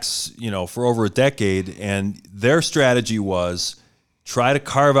Garpax, for over a decade, and their strategy was try to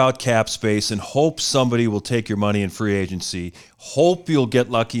carve out cap space and hope somebody will take your money in free agency, hope you'll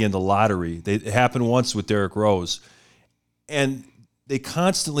get lucky in the lottery. It happened once with Derrick Rose. And they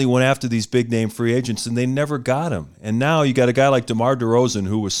constantly went after these big-name free agents, and they never got him. And now you got a guy like DeMar DeRozan,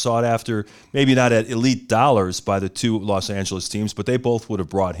 who was sought after, maybe not at elite dollars by the two Los Angeles teams, but they both would have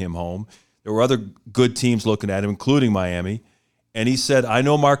brought him home. There were other good teams looking at him, including Miami. And he said, I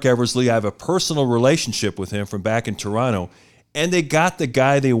know Mark Eversley. I have a personal relationship with him from back in Toronto. And they got the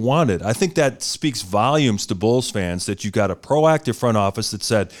guy they wanted. I think that speaks volumes to Bulls fans, that you got a proactive front office that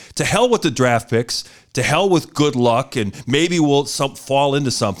said, to hell with the draft picks, to hell with good luck, and maybe we'll fall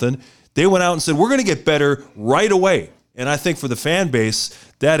into something. They went out and said, we're going to get better right away. And I think for the fan base,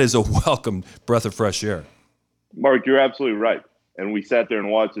 that is a welcome breath of fresh air. Mark, you're absolutely right. And we sat there and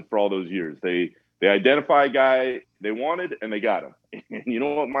watched it for all those years. They identify a guy they wanted, and they got him. And you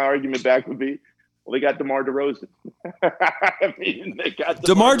know what my argument back would be? Well, they got DeMar DeRozan. I mean, they got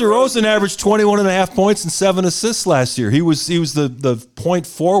DeMar DeRozan averaged 21.5 points and 7 assists last year. He was the point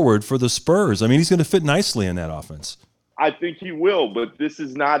forward for the Spurs. I mean, he's going to fit nicely in that offense. I think he will, but this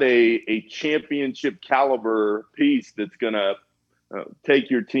is not a championship caliber piece that's going to take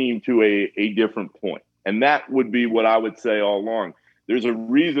your team to a different point. And that would be what I would say all along. There's a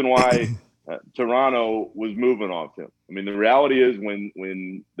reason why Toronto was moving off him. I mean, the reality is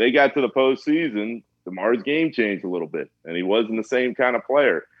when they got to the postseason, DeMar's game changed a little bit, and he wasn't the same kind of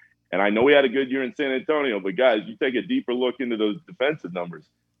player. And I know he had a good year in San Antonio, but guys, you take a deeper look into those defensive numbers.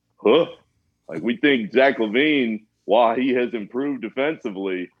 Like we think Zach LaVine, while he has improved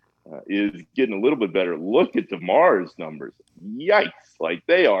defensively, is getting a little bit better. Look at DeMar's numbers. Yikes. Like,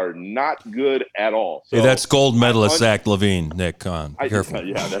 they are not good at all. So, hey, that's gold medalist Zach LaVine, Nick Kahn. Careful.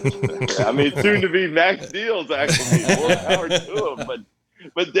 Yeah, I mean, soon to be max deals, actually. More power to him.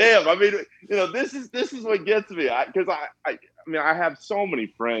 But damn, I mean, you know, this is what gets me. Because I mean, I have so many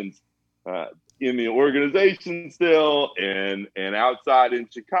friends in the organization still and outside in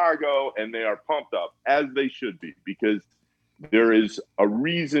Chicago, and they are pumped up, as they should be, because there is a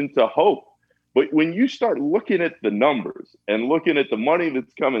reason to hope. But when you start looking at the numbers and looking at the money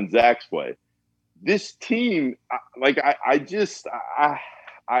that's coming Zach's way, this team, I'm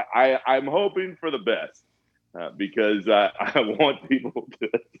hoping for the best because I want people to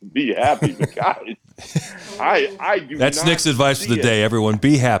be happy. But guys, I do. That's Nick's advice for the day. Everyone,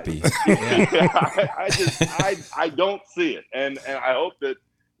 be happy. I don't see it, and I hope that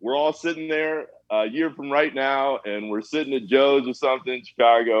we're all sitting there a year from right now, and we're sitting at Joe's or something in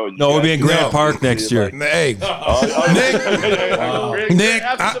Chicago. And we'll be in Grant Park next year. Hey, Nick,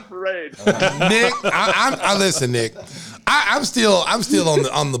 after the parade. Nick, I listen, Nick. I'm still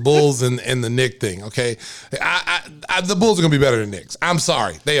on the Bulls and the Knicks thing. Okay, the Bulls are gonna be better than Knicks. I'm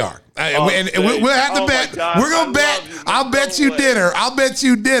sorry, they are. We'll have to bet. We're gonna bet. I'll bet you dinner.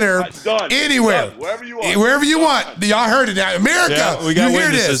 Anywhere, wherever you want. Y'all heard it now, America. Yeah, we got you hear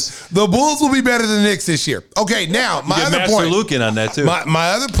witnesses. this? The Bulls will be better than the Knicks this year. Okay, now my other point. Luke in on that too.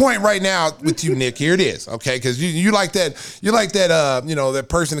 My other point right now with you, Nick. Here it is. Okay, because you like that. You like that. That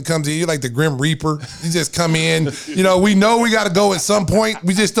person that comes in. You like the Grim Reaper. You just come in. We know we got to go at some point.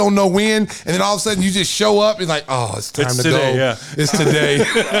 We just don't know when. And then all of a sudden you just show up. It's like, oh, it's time to today, go. Yeah. It's today.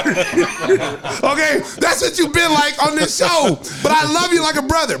 Okay, that's what you've been like on this show. But I love you like a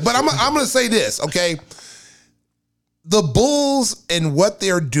brother. But I'm going to say this, okay? The Bulls and what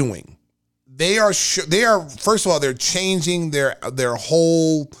they're doing, they are first of all, they're changing their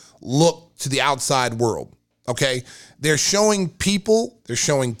whole look to the outside world, okay? They're showing people, they're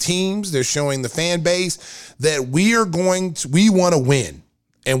showing teams, they're showing the fan base that we want to win,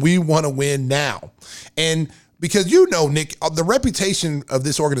 and we want to win now. And because Nick, the reputation of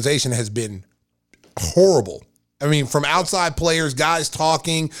this organization has been horrible. I mean, from outside players, guys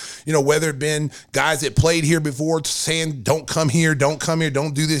talking, whether it been guys that played here before saying, don't come here, don't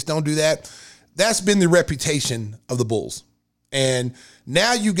do this, don't do that. That's been the reputation of the Bulls. And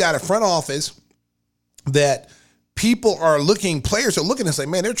now you got a front office that players are looking and say,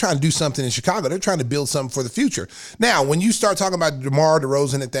 man, they're trying to do something in Chicago. They're trying to build something for the future. Now, when you start talking about DeMar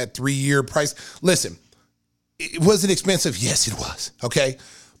DeRozan at that 3-year price, listen, was it expensive? Yes, it was. Okay.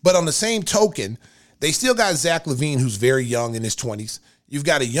 But on the same token, they still got Zach LaVine, who's very young in his 20s. You've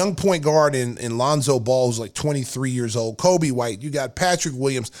got a young point guard in Lonzo Ball, who's like 23 years old. Kobe White. You got Patrick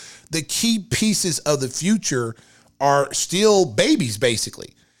Williams. The key pieces of the future are still babies,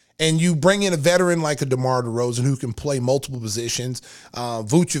 basically. And you bring in a veteran like a DeMar DeRozan who can play multiple positions.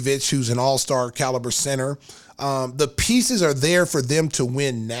 Vucevic, who's an all-star caliber center. The pieces are there for them to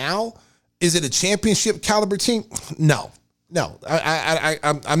win now. Is it a championship caliber team? No.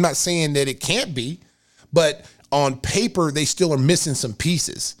 I'm not saying that it can't be, but on paper, they still are missing some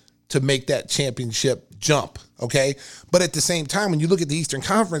pieces to make that championship jump, okay? But at the same time, when you look at the Eastern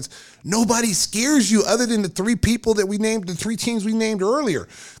Conference, nobody scares you other than the three teams we named earlier.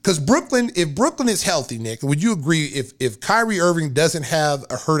 Because if Brooklyn is healthy, Nick, would you agree if Kyrie Irving doesn't have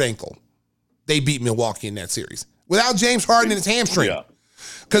a hurt ankle, they beat Milwaukee in that series? Without James Harden and his hamstring. Yeah.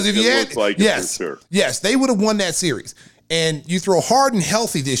 Because if you had, like yes, they would have won that series. And you throw Harden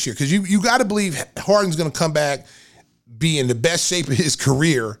healthy this year, because you got to believe Harden's going to come back, be in the best shape of his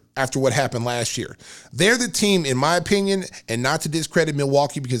career after what happened last year. They're the team, in my opinion, and not to discredit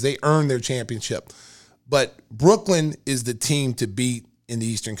Milwaukee because they earned their championship, but Brooklyn is the team to beat in the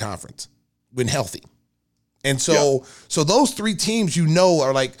Eastern Conference when healthy. And so those three teams,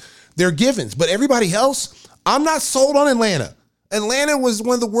 are like, they're givens. But everybody else, I'm not sold on Atlanta. Atlanta was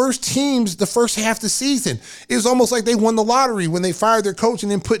one of the worst teams the first half of the season. It was almost like they won the lottery when they fired their coach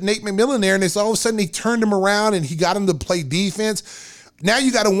and then put Nate McMillan there, and it's all of a sudden he turned him around and he got him to play defense. Now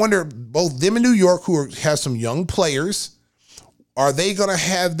you got to wonder, both them in New York, who have some young players, are they going to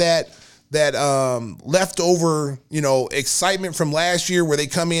have that leftover, excitement from last year where they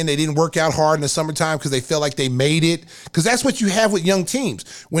come in, they didn't work out hard in the summertime because they felt like they made it? Because that's what you have with young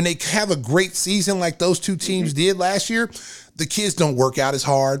teams. When they have a great season like those two teams did last year, the kids don't work out as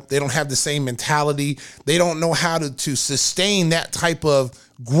hard. They don't have the same mentality. They don't know how to sustain that type of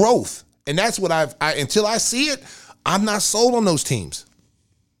growth. And that's what until I see it, I'm not sold on those teams.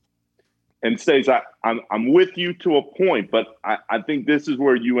 And Stace, I'm with you to a point, but I think this is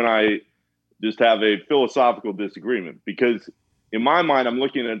where you and I just have a philosophical disagreement, because in my mind, I'm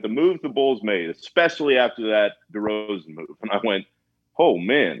looking at the moves the Bulls made, especially after that DeRozan move. And I went, oh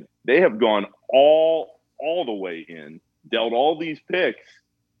man, they have gone all the way in, dealt all these picks.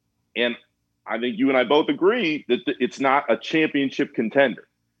 And I think you and I both agree that it's not a championship contender.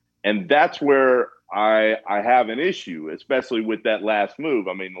 And that's where I have an issue, especially with that last move.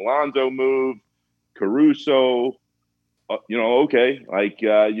 I mean, the Lonzo move, Caruso, okay, like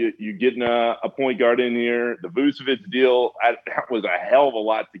you're getting a point guard in here. The Vucevic deal, that was a hell of a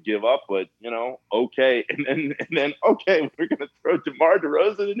lot to give up, but okay. And then okay, we're gonna throw DeMar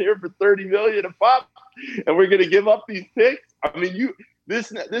DeRozan in here for $30 million a pop, and we're gonna give up these picks. I mean,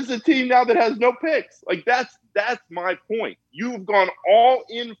 this is a team now that has no picks. Like that's my point. You've gone all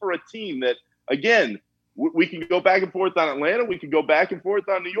in for a team that, again, we can go back and forth on Atlanta, we can go back and forth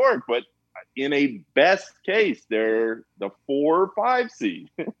on New York, but in a best case, they're the 4 or 5 seed.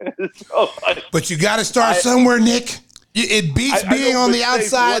 But you got to start somewhere, Nick. It beats being on the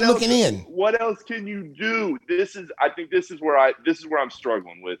outside looking in. What else can you do? I think this is where I'm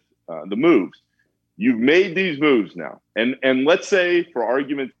struggling with the moves. You've made these moves now, and let's say, for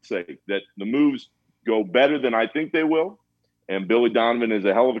argument's sake, that the moves go better than I think they will, and Billy Donovan is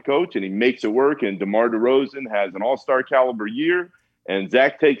a hell of a coach, and he makes it work, and DeMar DeRozan has an all-star caliber year, and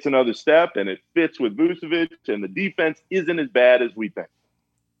Zach takes another step, and it fits with Vucevic, and the defense isn't as bad as we think.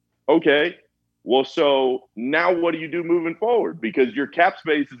 Okay, well, so now what do you do moving forward? Because your cap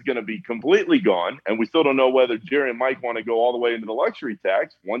space is going to be completely gone, and we still don't know whether Jerry and Mike want to go all the way into the luxury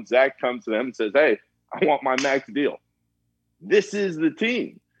tax once Zach comes to them and says, hey, I want my max deal. This is the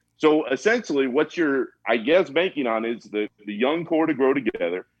team. So essentially what you're, I guess, banking on is the young core to grow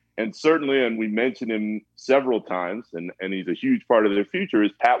together. And certainly, and we mentioned him several times, and he's a huge part of their future,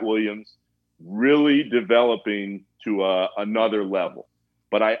 is Pat Williams really developing to another level.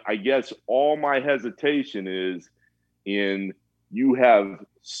 But I guess all my hesitation is in you have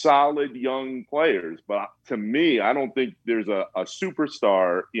solid young players, but to me, I don't think there's a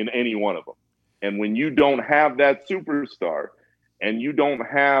superstar in any one of them. And when you don't have that superstar and you don't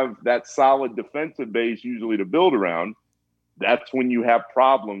have that solid defensive base usually to build around, that's when you have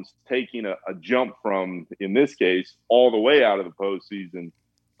problems taking a jump from, in this case, all the way out of the postseason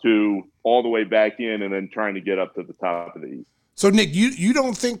to all the way back in and then trying to get up to the top of the East. So, Nick, you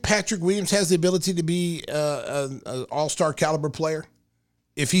don't think Patrick Williams has the ability to be an all-star caliber player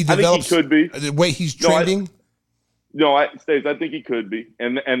if he develops I think he could be. The way he's trending? Stace, I think he could be.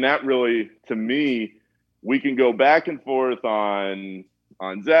 And that really, to me, we can go back and forth on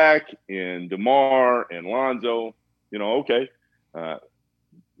Zach and DeMar and Lonzo. Okay,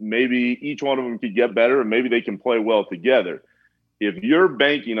 maybe each one of them could get better and maybe they can play well together. If you're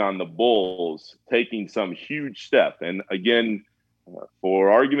banking on the Bulls taking some huge step, and again, for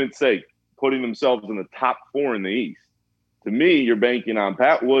argument's sake, putting themselves in the top 4 in the East, to me, you're banking on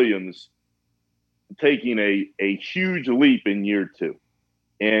Pat Williams taking a huge leap in year 2.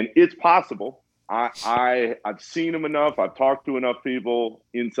 And it's possible. I've seen him enough. I've talked to enough people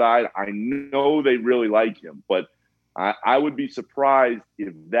inside. I know they really like him, but I would be surprised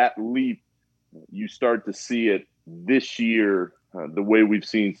if that leap, you start to see it this year the way we've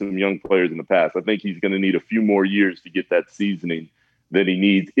seen some young players in the past. I think he's going to need a few more years to get that seasoning that he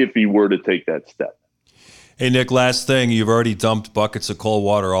needs if he were to take that step. Hey, Nick, last thing. You've already dumped buckets of cold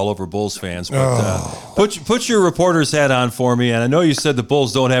water all over Bulls fans, but put your reporter's hat on for me, and I know you said the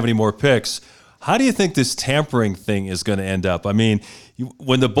Bulls don't have any more picks. How do you think this tampering thing is going to end up? I mean,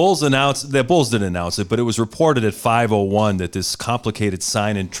 when the Bulls announced, the Bulls didn't announce it, but it was reported at 5:01 that this complicated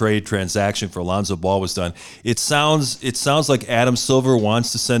sign and trade transaction for Lonzo Ball was done. It sounds like Adam Silver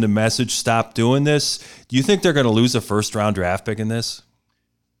wants to send a message, stop doing this. Do you think they're going to lose a first-round draft pick in this?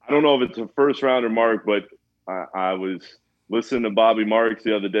 I don't know if it's a first-rounder, Mark, but I was listening to Bobby Marks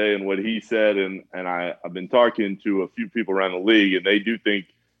the other day and what he said, and I've been talking to a few people around the league, and they do think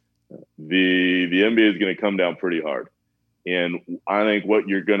the NBA is going to come down pretty hard. And I think what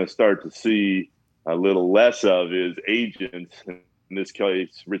you're going to start to see a little less of is agents. In this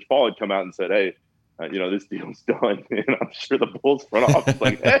case, Rich Paul had come out and said, hey, this deal's done. And I'm sure the Bulls front office is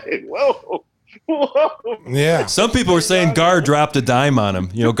like, hey, whoa. Yeah. Some people were saying Gar dropped a dime on him.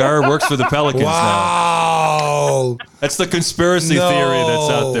 Gar works for the Pelicans now. Wow. That's the conspiracy theory that's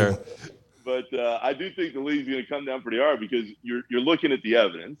out there. But I do think the league's going to come down pretty hard because you're looking at the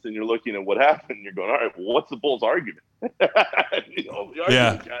evidence and you're looking at what happened. And you're going, all right, well, what's the Bulls' argument? The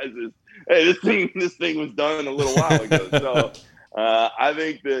argument, guys, is, hey, this thing was done a little while ago. So I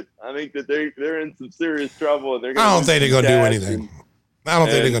think that they're in some serious trouble. And I don't think they're going to do anything. I don't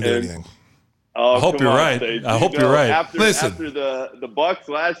think they're going to do anything. Oh, I hope you're right. Sage. I hope you're right. After the Bucks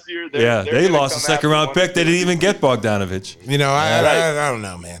last year, they lost a second-round pick. They didn't even get Bogdanovich. I don't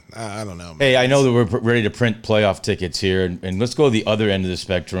know, man. I don't know. Man. Hey, I know that we're ready to print playoff tickets here, and let's go to the other end of the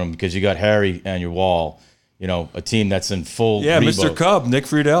spectrum because you got Harry on your wall. A team that's in full. Yeah, reboot. Mr. Cub, Nick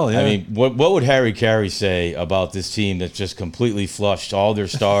Friedel. Yeah. I mean, what would Harry Carey say about this team that's just completely flushed all their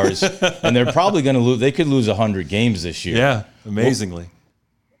stars, and they're probably going to lose? They could lose 100 games this year. Yeah, amazingly.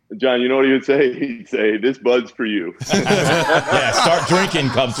 John, you know what he would say? He'd say, "This bud's for you." Yeah, start drinking,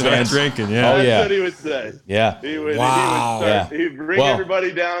 Cubs fans. Start drinking, yeah. Oh, yeah. That's what he would say. Yeah. He would. Wow. He'd bring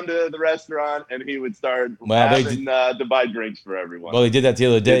everybody down to the restaurant, and he would start to buy drinks for everyone. Well, he did that the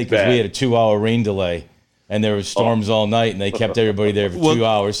other day because we had a 2-hour rain delay, and there was storms all night, and they kept everybody there for 2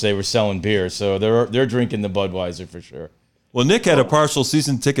 hours. They were selling beer, so they're drinking the Budweiser for sure. Well, Nick had a partial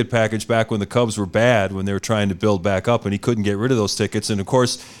season ticket package back when the Cubs were bad, when they were trying to build back up, and he couldn't get rid of those tickets. And, of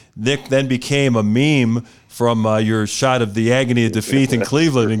course, Nick then became a meme from your shot of the agony of defeat in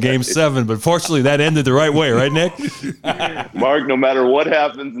Cleveland in Game 7. But fortunately, that ended the right way, right, Nick? Mark, no matter what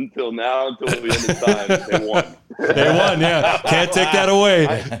happens until the end of time, they won. They won, yeah. Can't take that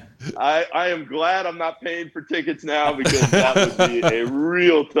away. I am glad I'm not paying for tickets now because that would be a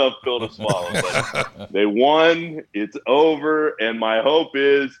real tough pill to swallow. But they won. It's over. And my hope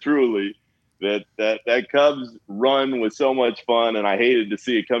is truly that Cubs run was so much fun, and I hated to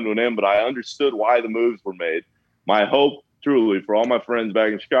see it come to an end, but I understood why the moves were made. My hope truly for all my friends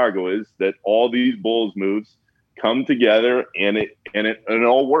back in Chicago is that all these Bulls moves come together and it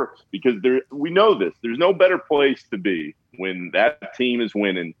all works because we know this. There's no better place to be when that team is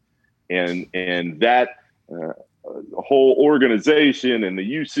winning. And that whole organization and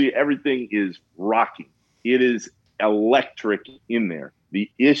the UC, everything is rocking. It is electric in there. The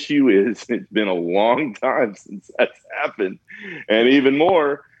issue is it's been a long time since that's happened. And even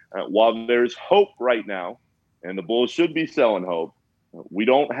more, while there's hope right now, and the Bulls should be selling hope, we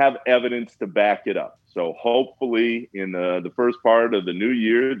don't have evidence to back it up. So hopefully in the first part of the new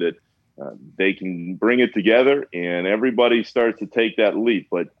year that they can bring it together and everybody starts to take that leap.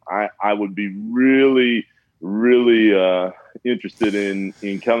 But I would be really, really interested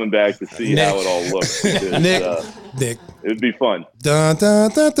in coming back to see how it all looks. Nick, it'd be fun. Dun,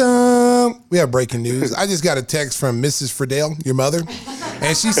 dun, dun, dun. We have breaking news. I just got a text from Mrs. Friedel, your mother,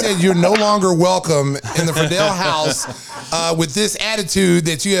 and she said you're no longer welcome in the Friedel house with this attitude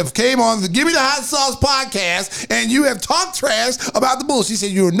that you have came on the Give Me the Hot Sauce podcast and you have talked trash about the Bulls. She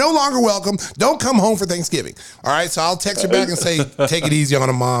said you are no longer welcome. Don't come home for Thanksgiving. All right, so I'll text her back and say, take it easy on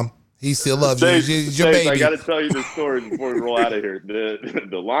him, Mom. He still loves you. He's your baby. I got to tell you this story before we roll out of here.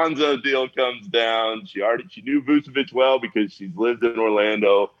 The Lonzo deal comes down. She knew Vucevic well because she's lived in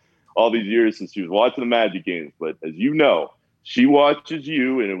Orlando all these years since she was watching the Magic games. But as you know, she watches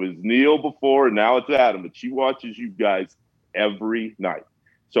you, and it was Neil before, and now it's Adam. But she watches you guys every night.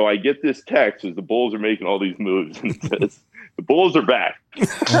 So I get this text as the Bulls are making all these moves, and it says, "The Bulls are back." I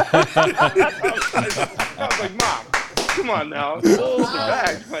was like, Mom. Come on now, the Bulls are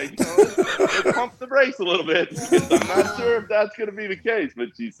back. Let's pump the brakes a little bit. I'm not sure if that's going to be the case, but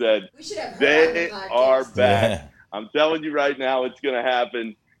she said they are back. I'm telling you right now, it's going to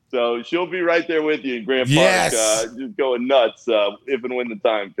happen. So she'll be right there with you in Grand Park, just going nuts if and when the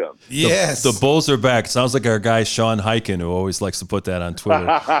time comes. Yes. The Bulls are back. Sounds like our guy Sean Highkin, who always likes to put that on Twitter.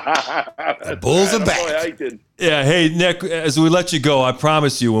 The Bulls are back. Yeah, hey, Nick, as we let you go, I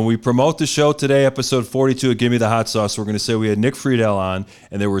promise you, when we promote the show today, episode 42 of Give Me the Hot Sauce, we're going to say we had Nick Friedel on,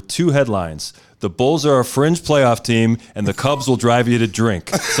 and there were two headlines. The Bulls are a fringe playoff team, and the Cubs will drive you to drink.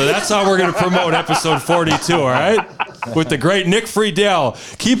 So that's how we're going to promote episode 42, all right? With the great Nick Friedel.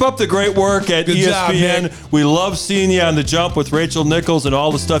 Keep up the great work at Good ESPN. job, we love seeing you on The Jump with Rachel Nichols and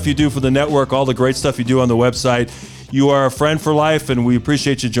all the stuff you do for the network, all the great stuff you do on the website. You are a friend for life, and we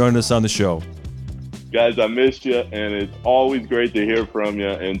appreciate you joining us on the show. Guys, I missed you, and it's always great to hear from you.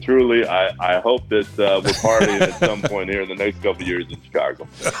 And truly, I hope that we're partying at some point here in the next couple of years in Chicago.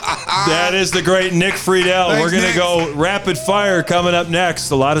 That is the great Nick Friedel. Thanks, We're going to Nick. go rapid fire coming up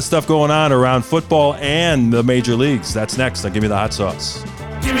next. A lot of stuff going on around football and the major leagues. That's next on Give Me the Hot Sauce.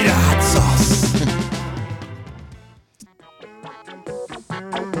 Give me the hot sauce.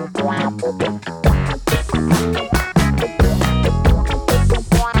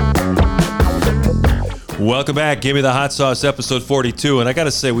 Welcome back. Give Me the Hot Sauce, episode 42. And I got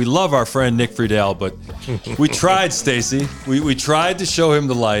to say, we love our friend Nick Friedel, but we tried, Stacy. We tried to show him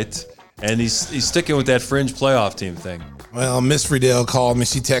the light, and he's sticking with that fringe playoff team thing. Well, Miss Friedel called me.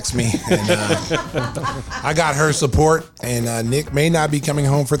 She texted me, and I got her support. And Nick may not be coming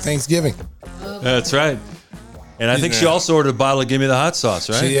home for Thanksgiving. That's right. And I think she also ordered a bottle of Give Me the Hot Sauce,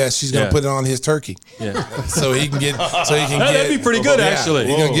 right? She's gonna put it on his turkey. Yeah. So he can get. That'd be pretty good, actually.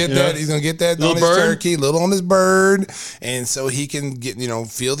 He's gonna get that. He's gonna get that Little on his bird. turkey, little on his bird, and so he can get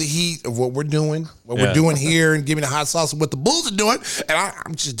feel the heat of what we're doing, we're doing here, and give me the hot sauce of what the Bulls are doing. And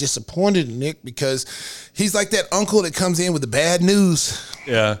I'm just disappointed in Nick because he's like that uncle that comes in with the bad news.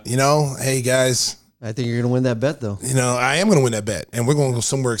 Yeah. Hey guys. I think you're going to win that bet, though. I am going to win that bet, and we're going to go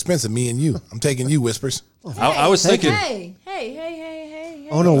somewhere expensive. Me and you. I'm taking you, Whispers. I was thinking. Hey.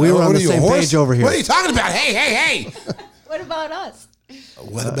 Oh, no, we were on the same page over here. What are you talking about? Hey. What about us?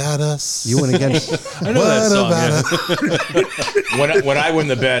 What about us? You went against. I know that song. When I win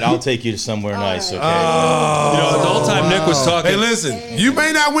the bet, I'll take you to somewhere nice. Okay. The whole time Nick was talking. Hey, listen, you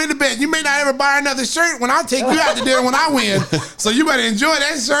may not win the bet. You may not ever buy another shirt when I take you out to dinner when I win. So you better enjoy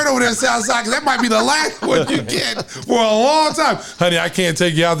that shirt over there, Southside, because that might be the last one you get for a long time. Honey, I can't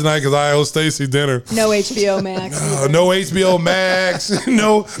take you out tonight because I owe Stacy dinner. No HBO Max. No HBO Max.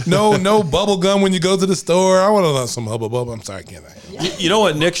 no bubble gum when you go to the store. I want to love some Hubba Bubba. I'm sorry, can't I? You know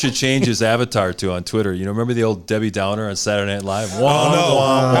what Nick should change his avatar to on Twitter? Remember the old Debbie Downer on Saturday Night Live?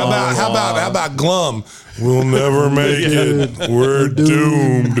 How about Glum? We'll never make it. We're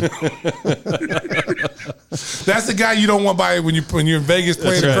doomed. That's the guy you don't want by when you're in Vegas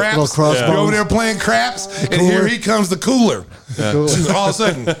playing right. craps. Little You're over there playing craps, and here he comes the cooler. All of a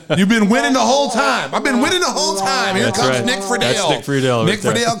sudden, you've been winning the whole time. I've been winning the whole time. Here That's comes right. Nick Friedel. That's Nick Friedel. Nick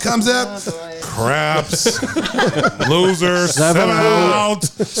right there. Friedel comes up. Craps. Loser. Seven out.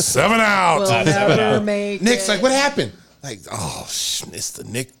 We'll never make Nick's it. like, what happened? Like, it's the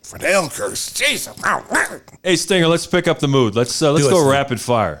Nick Friedel curse. Jesus. Hey, Stinger, let's pick up the mood. Let's Do it, go Stinger. rapid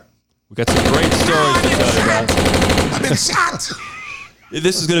fire. We got some great stories to tell you about. I've been shot.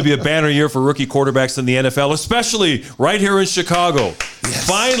 This is going to be a banner year for rookie quarterbacks in the NFL, especially right here in Chicago. Yes.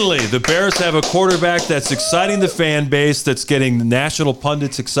 Finally, the Bears have a quarterback that's exciting the fan base, that's getting the national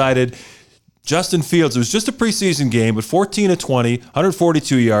pundits excited. Justin Fields, it was just a preseason game, but 14 of 20,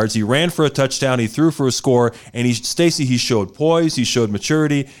 142 yards. He ran for a touchdown. He threw for a score. And he showed poise. He showed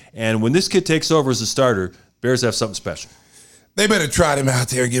maturity. And when this kid takes over as a starter, Bears have something special. They better trot him out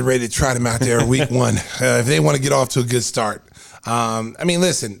there, get ready to trot him out there week one if they want to get off to a good start.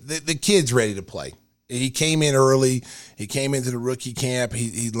 Listen, the kid's ready to play. He came in early. He came into the rookie camp.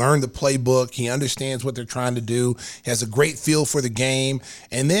 He learned the playbook. He understands what they're trying to do. He has a great feel for the game.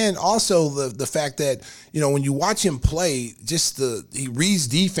 And then also the fact that, when you watch him play, he reads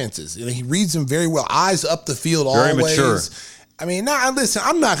defenses. He reads them very well. Eyes up the field always. Very mature. Listen,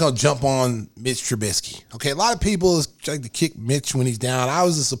 I'm not going to jump on Mitch Trubisky. Okay, a lot of people like to kick Mitch when he's down. I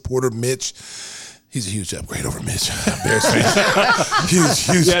was a supporter of Mitch. He's a huge upgrade over Mitch. Bears fan.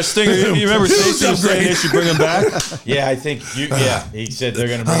 huge. Yeah, Stinger, you remember Stacey was saying they should bring him back? Yeah, I think he said they're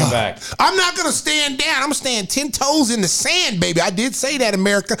going to bring him back. I'm not going to stand down. I'm going to stand 10 toes in the sand, baby. I did say that,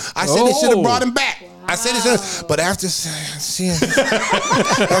 America. I said they should have brought him back. Wow. I said it should, but after seeing,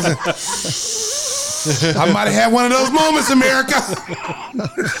 I might have had one of those moments, America.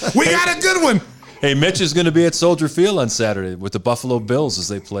 We got a good one. Hey, Mitch is going to be at Soldier Field on Saturday with the Buffalo Bills as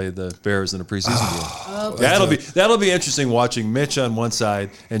they play the Bears in a preseason game. That'll be interesting watching Mitch on one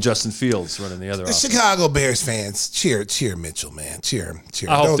side and Justin Fields running the other. The Chicago Bears fans, cheer Mitchell, man, cheer him.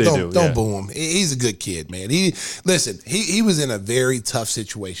 I hope they do. Don't boo him. He's a good kid, man. He was in a very tough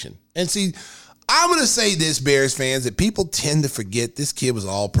situation, and see. I'm going to say this, Bears fans, that people tend to forget this kid was an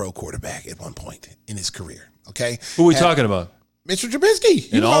all-pro quarterback at one point in his career, okay? Who are we talking about? Mr. Trubisky.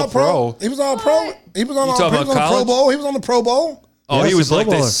 He was all-pro. He was all-pro. He was on the Pro Bowl. He was on the Pro Bowl. Oh, he was like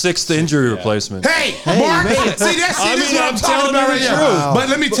the sixth injury replacement. Hey, Mark. See, this is what I'm talking about right here. But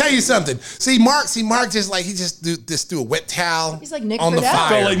let me tell you something. See, Mark just threw a wet towel. He's like Nick on the Friedel. fire.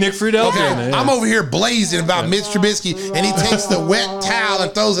 Felt like Nick Friedel. Okay, I'm over here blazing about Mitch Trubisky, and he takes the wet towel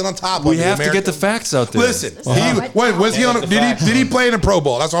and throws it on top of me. We have to get the facts out there. Listen, was he on? Did he play in the Pro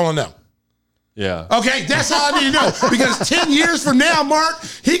Bowl? That's all I know. Yeah. Okay, that's all I need to know. Because 10 years from now, Mark,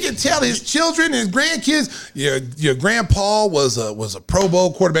 he can tell his children and his grandkids, your grandpa was a Pro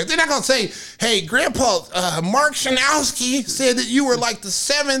Bowl quarterback. They're not gonna say, "Hey, Grandpa, Mark Shanowski said that you were like the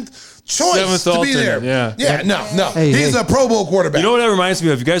seventh choice to be there." Yeah. No. He's a Pro Bowl quarterback. You know what that reminds me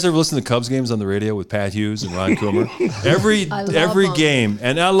of? You guys ever listen to Cubs games on the radio with Pat Hughes and Ron Coomer? Every game,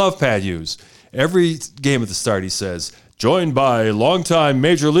 and I love Pat Hughes. Every game at the start, he says, joined by longtime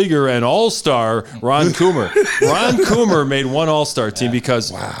major leaguer and all-star Ron Coomer. Ron Coomer made one all-star team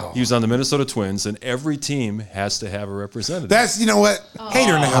because he was on the Minnesota Twins, and every team has to have a representative. That's, you know what?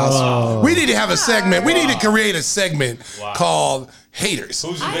 Hater in the house. We need to have a segment. We need to create a segment called Haters.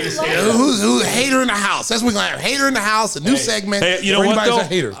 Who's the biggest hater? Who's hater in the house? That's what we're going to have. Hater in the house, a new segment. Hey, you know what, everybody's though? a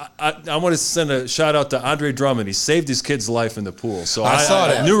hater. I want to send a shout-out to Andre Drummond. He saved his kid's life in the pool. So I saw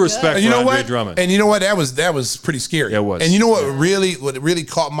that. New respect And you for know Andre what? Drummond. And you know what? That was pretty scary. It was. And you know what really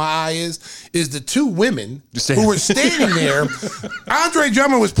caught my eye is the two women who were standing there. Andre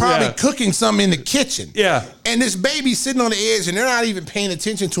Drummond was probably cooking something in the kitchen. Yeah. And this baby's sitting on the edge, and they're not even paying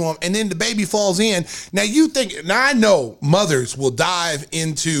attention to him. And then the baby falls in. Now you think? Now I know mothers will dive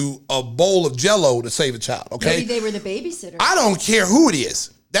into a bowl of Jell-O to save a child. Okay. Maybe they were the babysitter. I don't care who it is.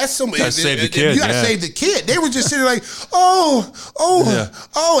 That's somebody. Gotta save the kid, You gotta save the kid. They were just sitting like,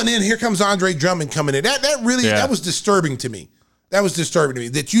 and then here comes Andre Drummond coming in. That was disturbing to me. That was disturbing to me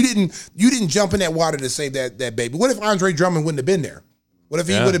that you didn't jump in that water to save that baby. What if Andre Drummond wouldn't have been there? What if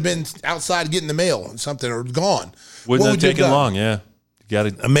he would have been outside getting the mail or something or gone? Wouldn't have taken long. Yeah.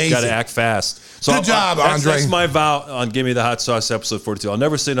 Amazing. Got to act fast. So good job, Andre. That's my vow on Give Me the Hot Sauce episode 42. I'll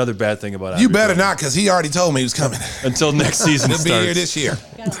never say another bad thing about Andre. You better not, because he already told me he was coming. Until next season He'll starts. be here this year.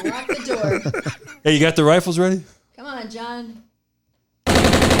 Gotta lock the door. Hey, you got the rifles ready? Come on, John.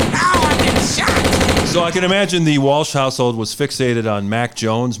 So I can imagine the Walsh household was fixated on Mac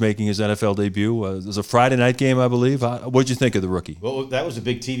Jones making his NFL debut. It was a Friday night game, I believe. What did you think of the rookie? Well, that was a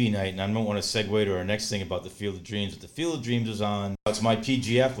big TV night, and I don't want to segue to our next thing about the Field of Dreams. But the Field of Dreams was on. It's my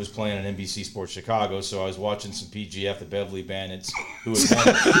PGF was playing on NBC Sports Chicago, so I was watching some PGF, the Beverly Bandits, who was the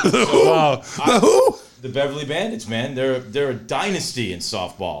Beverly Bandits, man. They're a dynasty in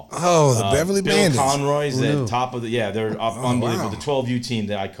softball. Oh, the Beverly Bill Bandits. Conroy's at top of they're unbelievable. The 12U team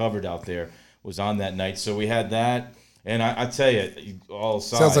that I covered out there was on that night, so we had that. And I tell you, all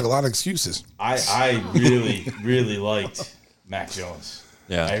aside, Sounds like a lot of excuses. I really liked Mac Jones.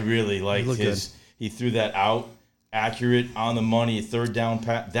 Yeah, I really liked his. He threw that out, accurate, on the money, third down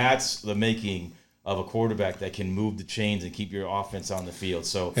pass. That's the making of a quarterback that can move the chains and keep your offense on the field.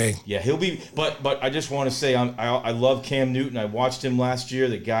 So he'll be. But I just want to say I love Cam Newton. I watched him last year.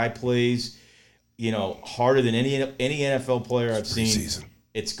 The guy plays, harder than any NFL player I've seen. Season.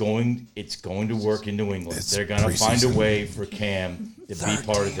 It's going to work in New England. They're going to find a way for Cam to be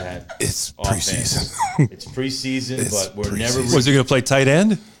part of that. It's offense. preseason. It's preseason, but we're never. Was he going to play tight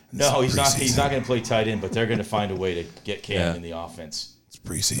end? No, he's not. He's not going to play tight end, but they're going to find a way to get Cam in the offense. It's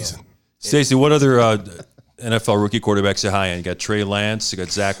preseason. So, Stacey, what other NFL rookie quarterbacks are high end? You got Trey Lance. You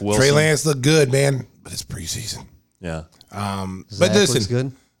got Zach Wilson. Trey Lance looked good, man, but it's preseason. Yeah. But listen,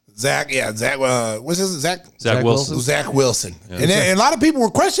 good. Zach, what's his Zach Wilson. Zach Wilson. Yeah. And a lot of people were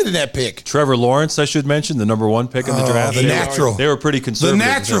questioning that pick. Trevor Lawrence, I should mention, the number one pick in the draft. The natural. They were pretty conservative. The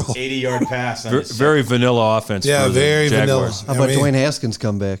natural. 80-yard pass. Very vanilla offense. Yeah, for very the Jaguars. vanilla. How about Dwayne Haskins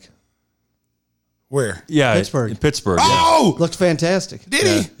come back? Where? Yeah, Pittsburgh. In Pittsburgh. Oh! Looked fantastic. Did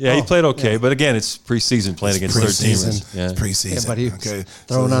he? Yeah, he played okay, but again, it's preseason playing against third teamers. Yeah. It's preseason. Yeah, but he was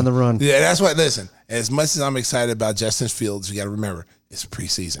throwing on the run. Yeah, that's what. Listen, as much as I'm excited about Justin Fields, you got to remember it's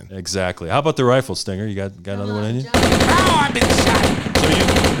preseason. Exactly. How about the rifle, Stinger? You got another one in you? I've been shot. So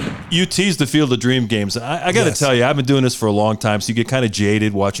you teased the Field of Dream games. I got to tell you, I've been doing this for a long time, so you get kind of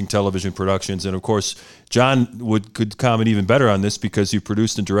jaded watching television productions. And of course, John could comment even better on this because you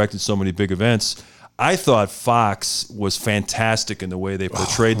produced and directed so many big events. I thought Fox was fantastic in the way they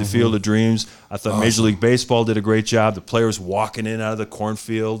portrayed the Field of Dreams. I thought Major League Baseball did a great job. The players walking in out of the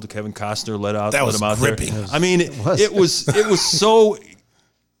cornfield, Kevin Costner let them out gripping. there. I mean, it was so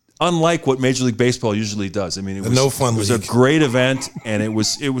unlike what Major League Baseball usually does. I mean, it was a great event, and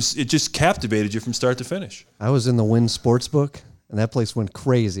it just captivated you from start to finish. I was in the Wynn Sportsbook, and that place went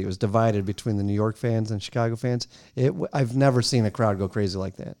crazy. It was divided between the New York fans and Chicago fans. I've never seen a crowd go crazy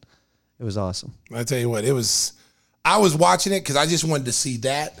like that. It was awesome. I tell you what, I was watching it because I just wanted to see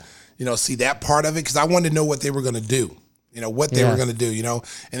that, see that part of it because I wanted to know what they were going to do, what they were going to do,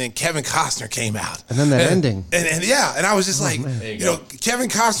 And then Kevin Costner came out. And then that ending. And I was just Kevin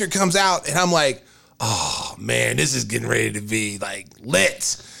Costner comes out and I'm like, oh, man, this is getting ready to be like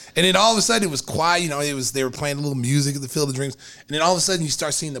lit. And then all of a sudden it was quiet. They were playing a little music at the Field of Dreams. And then all of a sudden you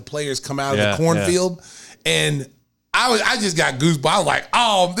start seeing the players come out of the cornfield. And I just got goosebumps. I was like,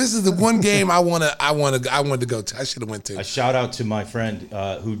 oh, this is the one game I wanted to go to. I should have went to. A shout out to my friend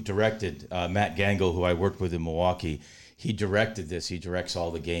who directed, Matt Gangle, who I worked with in Milwaukee. He directed this. He directs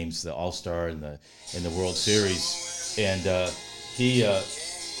all the games, the All-Star and the World Series. And he I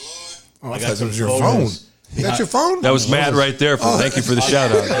thought that was your phone. That's your phone? That was Matt right there. Thank you for the shout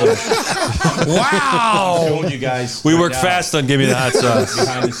out. Wow. I'm showing you guys. We work fast on Give Me the Hot Sauce.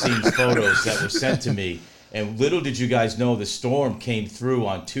 Behind the scenes photos that were sent to me. And little did you guys know the storm came through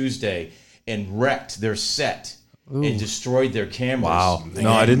on Tuesday and wrecked their set and destroyed their cameras. Wow.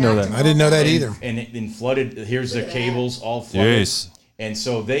 No, I didn't know that. I didn't know that either. And it flooded. Here's their cables all flooded. Jeez. And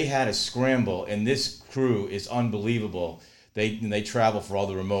so they had a scramble, and this crew is unbelievable. They travel for all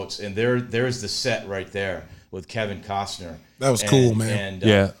the remotes, and there's the set right there with Kevin Costner. That was cool, man.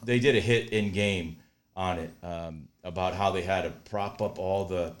 And they did a hit in game on it about how they had to prop up all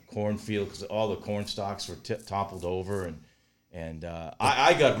the cornfield because all the corn stalks were toppled over, and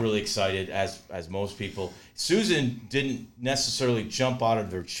I got really excited as most people. Susan didn't necessarily jump out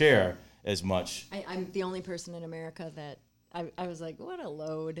of her chair as much. I'm the only person in America that I was like, what a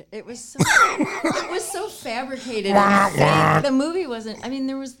load! It was so fabricated and fake. The movie wasn't. I mean,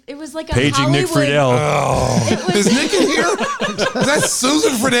 it was like a Paging Hollywood. Nick Friedel. Is Nick in here? Is that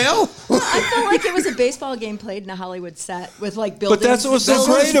Susan Friedel? I felt like it was a baseball game played in a Hollywood set with like buildings. But that's what's so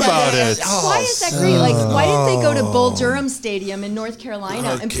great about it. Why is that great? Like, why didn't they go to Bull Durham Stadium in North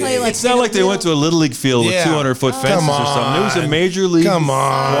Carolina and play like? It's not like they went to a Little League field with 200-foot fences or something. It was a major league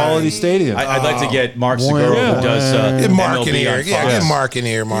quality stadium. I'd like to get Mark Segura, who does Mark in here. on Yeah, Fox. get Mark in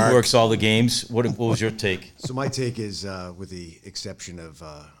here, Mark. He works all the games. What was your take? So my take is, with the exception of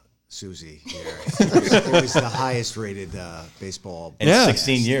Susie here, it was the highest rated baseball. In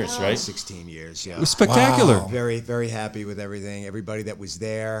 16 years, right? 16 years, yeah. It was spectacular. Wow. Very, very happy with everything. Everybody that was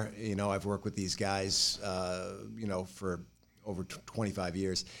there, I've worked with these guys, for over 25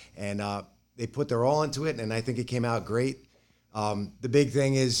 years. And they put their all into it, and I think it came out great. The big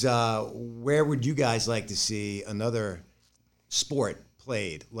thing is, where would you guys like to see another sport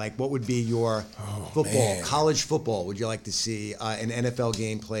played? Like, what would be your football, college football? Would you like to see an NFL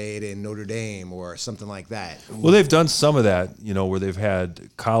game played in Notre Dame or something like that? Well, they've done some of that, where they've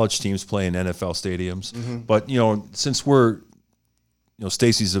had college teams play in NFL stadiums. Mm-hmm. But, since we're,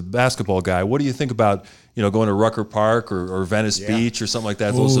 Stacy's a basketball guy, what do you think about, going to Rucker Park or Venice Beach or something like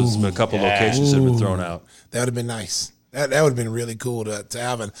that? Those have been a couple locations that have been thrown out. That would have been nice. That would have been really cool to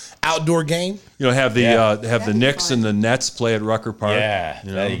have an outdoor game. Have the Knicks and the Nets play at Rucker Park. Yeah,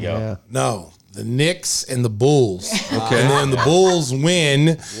 there you go. Yeah. No, the Knicks and the Bulls. Okay. And then the Bulls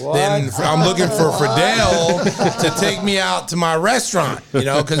win. Then I'm looking for Friedel to take me out to my restaurant,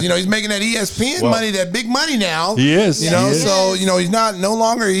 because, he's making that ESPN money, that big money now. He is. So, he's no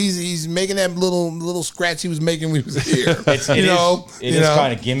longer, he's making that little scratch he was making when he was here. It is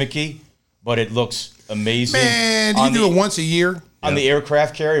kind of gimmicky, but it looks amazing. Man, you do it once a year. On the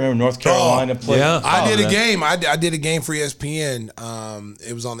aircraft carrier, remember North Carolina played? Yeah. I did a game. I did a game for ESPN.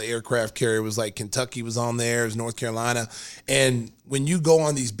 It was on the aircraft carrier. It was like Kentucky was on there. It was North Carolina. And when you go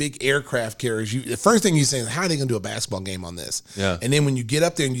on these big aircraft carriers, the first thing you say is, how are they going to do a basketball game on this? Yeah. And then when you get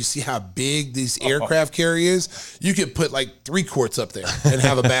up there and you see how big this aircraft carrier is, you could put like 3 courts up there and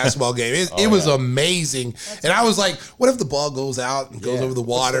have a basketball game. It was amazing. And I was like, what if the ball goes out and goes over the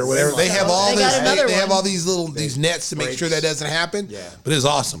water or whatever? They have all this. They have all these nets to make sure that doesn't happen. Yeah. But it's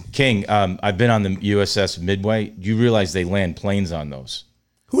awesome. King, I've been on the USS Midway. You realize they land planes on those?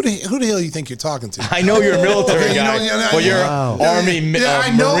 Who the hell do you think you're talking to? I know you're a military guy, but you're Army Marine.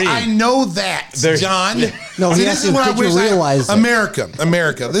 I know that, John. No, he asked him, did you realize America.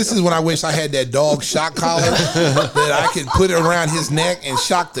 This is when I wish I had that dog shock collar that I could put it around his neck and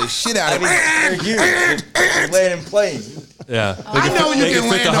shock the shit out of him. They're landing planes. Yeah, I know you can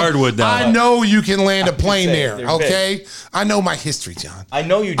land the hardwood down. I know you can land a plane saying, there. Okay, I know my history, John. I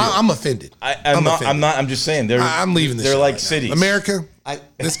know you do. I'm offended. I'm not. I'm just saying. I'm leaving this. They're like right cities. Now. America.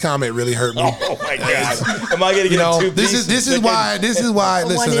 This comment really hurt me. Oh my God! Am I going to get too? This is why.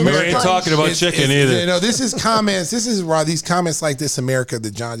 Listen, America. We ain't talking about chicken either. This is comments. This is why these comments like this, America,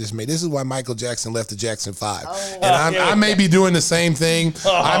 that John just made. This is why Michael Jackson left the Jackson 5. And I may be doing the same thing.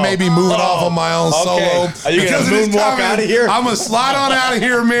 I may be moving off on my own solo. Are you going to moonwalk out of here? I'm gonna slide on out of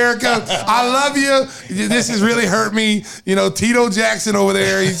here, America. I love you. This has really hurt me. Tito Jackson over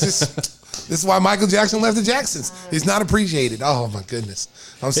there. He's just. This is why Michael Jackson left the Jacksons. He's not appreciated. Oh, my goodness.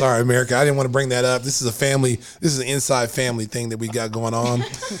 I'm sorry, America. I didn't want to bring that up. This is an inside family thing that we got going on.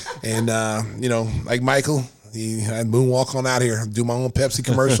 And, like Michael, I moonwalk on out here, do my own Pepsi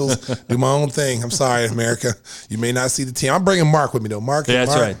commercials, do my own thing. I'm sorry, America. You may not see the team. I'm bringing Mark with me, though. Mark. Yeah,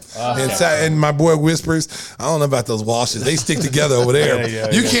 that's Mark, right. and my boy Whispers. I don't know about those Walshes. They stick together over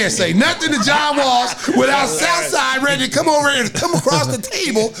there. You can't say nothing to John Walsh without Southside ready to come over and come across the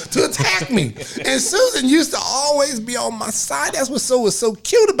table to attack me. And Susan used to always be on my side. That's what was so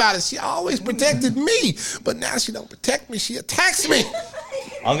cute about it. She always protected me. But now she don't protect me. She attacks me.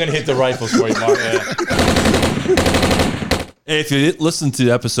 I'm going to hit the rifles for you, Mark. Hey, if you listened to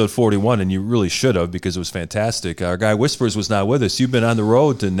episode 41, and you really should have because it was fantastic, our guy Whispers was not with us. You've been on the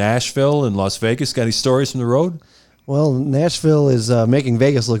road to Nashville and Las Vegas. Got any stories from the road? Well, Nashville is making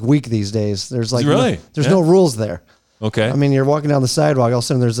Vegas look weak these days. There's like really? There's no rules there. Okay. I mean, you're walking down the sidewalk, all of a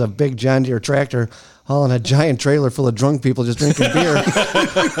sudden there's a big John Deere tractor hauling a giant trailer full of drunk people just drinking beer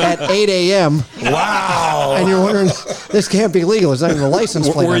at 8 a.m. Wow. And you're wondering, this can't be legal. It's not even a license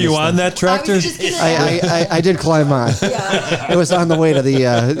plate. Were you on that tractor? I did climb on. It was on the way to the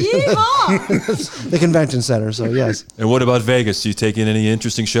the convention center, so yes. And what about Vegas? You taking any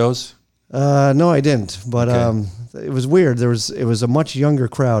interesting shows? No, I didn't. But it was weird. It was a much younger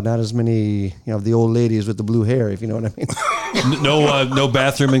crowd, not as many, the old ladies with the blue hair, if you know what I mean. No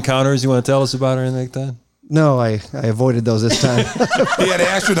bathroom encounters you want to tell us about or anything like that? No, I avoided those this time. He had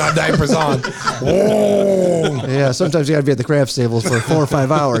astronaut diapers on. Oh. Yeah, sometimes you got to be at the craft stables for 4 or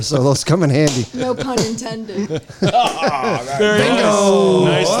 5 hours, so those come in handy. No pun intended. Very Bingo.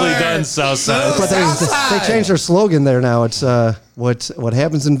 Nicely done, Southside. But they changed their slogan there now. It's what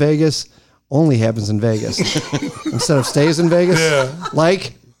happens in Vegas only happens in Vegas. Instead of stays in Vegas. Yeah.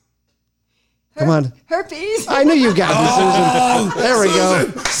 Like, come on. Herpes. I knew you got me, Susan. There we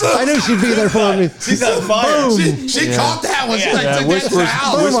go. I knew she'd be there for me. She's on fire. She caught that one. She took Whispers, that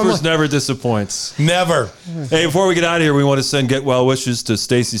out. Whispers never disappoints. Never. Hey, before we get out of here, we want to send get well wishes to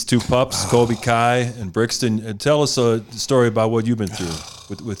Stacy's 2 pups, Kobe, Kai, and Brixton. And tell us a story about what you've been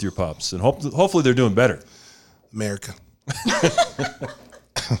through with your pups, and hopefully they're doing better. America.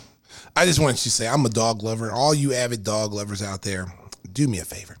 I just wanted you to say I'm a dog lover. All you avid dog lovers out there, do me a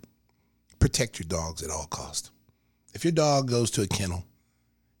favor. Protect your dogs at all costs. If your dog goes to a kennel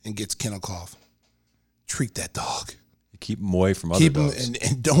and gets kennel cough, treat that dog. Keep them away from other dogs. Keep them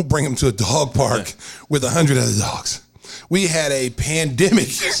and don't bring them to a dog park with 100 other dogs. We had a pandemic.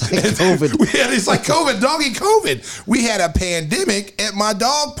 COVID. It's like COVID, doggy COVID. We had a pandemic at my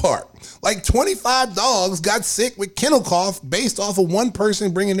dog park. Like 25 dogs got sick with kennel cough based off of one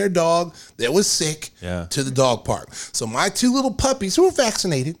person bringing their dog that was sick to the dog park. So my 2 little puppies who were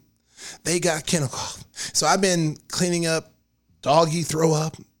vaccinated, they got kennel cough. So I've been cleaning up doggy throw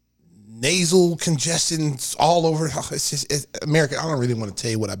up, nasal congestion all over. It's America, I don't really want to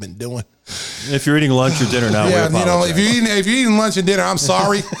tell you what I've been doing. If you're eating lunch or dinner now, we apologize. if you're eating lunch and dinner, I'm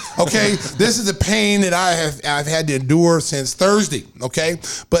sorry. Okay, this is the pain that I've had to endure since Thursday. Okay,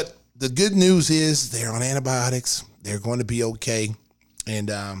 but the good news is they're on antibiotics. They're going to be okay,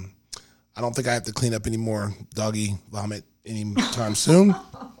 and I don't think I have to clean up any more doggy vomit anytime soon.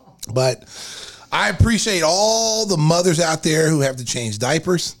 But I appreciate all the mothers out there who have to change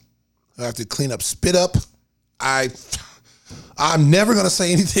diapers, who have to clean up spit up. I'm never going to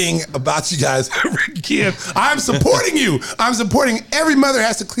say anything about you guys ever again. I'm supporting you. I'm supporting every mother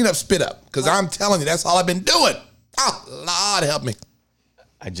has to clean up spit up because I'm telling you, that's all I've been doing. Oh, Lord help me.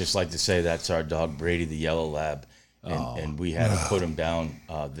 I'd just like to say that's our dog Brady, the yellow lab, and we had to put him down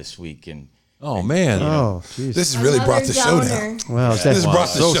this week. And oh man, geez. This has really brought the show down. Wow, This brought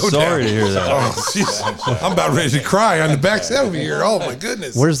the show down. Sorry to hear that. Oh, I'm about ready to cry on the back set over here. Oh my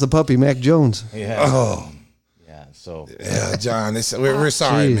goodness. Where's the puppy, Mac Jones? yeah, so Yeah, John, we're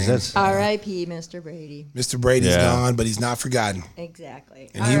sorry, man. R.I.P. Mr. Brady. Mr. Brady's gone, but he's not forgotten. Exactly.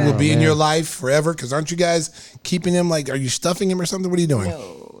 And he will be in your life forever, because aren't you guys keeping him, like, are you stuffing him or something? What are you doing?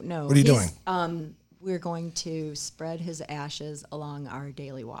 No. What are you doing? We're going to spread his ashes along our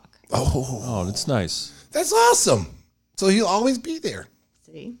daily walk. Oh, that's nice. That's awesome. So he'll always be there.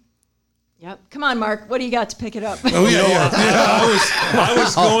 See? Yep. Come on, Mark. What do you got to pick it up? Oh, yeah. I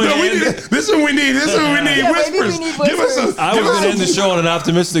was going This is what we need. Yeah, Whispers. maybe we need whispers. I was going to end the show on an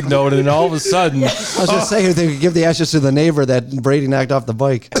optimistic note, and then all of a sudden, I was just saying they could give the ashes to the neighbor that Brady knocked off the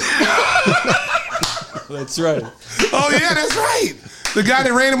bike. that's right. Oh, yeah, that's right. The guy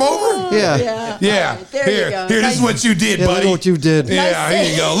that ran him over? Yeah. Yeah. Right, there you go. Here, this is what you did, Yeah, buddy. look what you did. Yeah,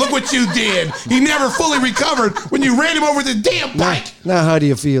 here you go. Look what you did. He never fully recovered when you ran him over the damn bike. Now, how do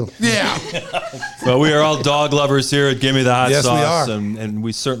you feel? Yeah. Well, we are all dog lovers here at Gimme the Hot Yes, we Sauce, are. and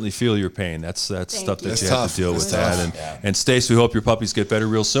we certainly feel your pain. That's stuff that That's you tough. have to deal with That's that. tough. And Stace, we hope your puppies get better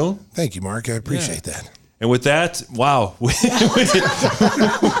real soon. Thank you, Mark. I appreciate that. And with that, wow.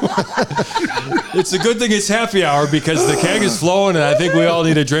 It's a good thing it's happy hour because the keg is flowing, and I think we all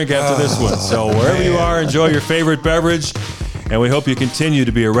need a drink after this one. So wherever you are, enjoy your favorite beverage. And we hope you continue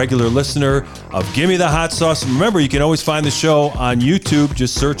to be a regular listener of Gimme the Hot Sauce. Remember, you can always find the show on YouTube.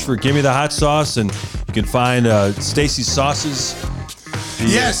 Just search for Gimme the Hot Sauce, and you can find Stacy's sauces.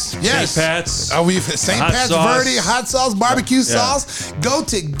 Yes. St. Pat's. We've St. Pat's Verde hot sauce, barbecue sauce. Go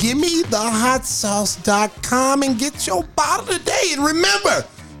to GimmeTheHotSauce.com and get your bottle today. And remember,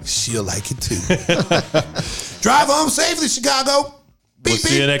 she'll like it too. Drive home safely, Chicago. We'll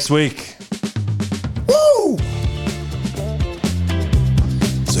see you next week.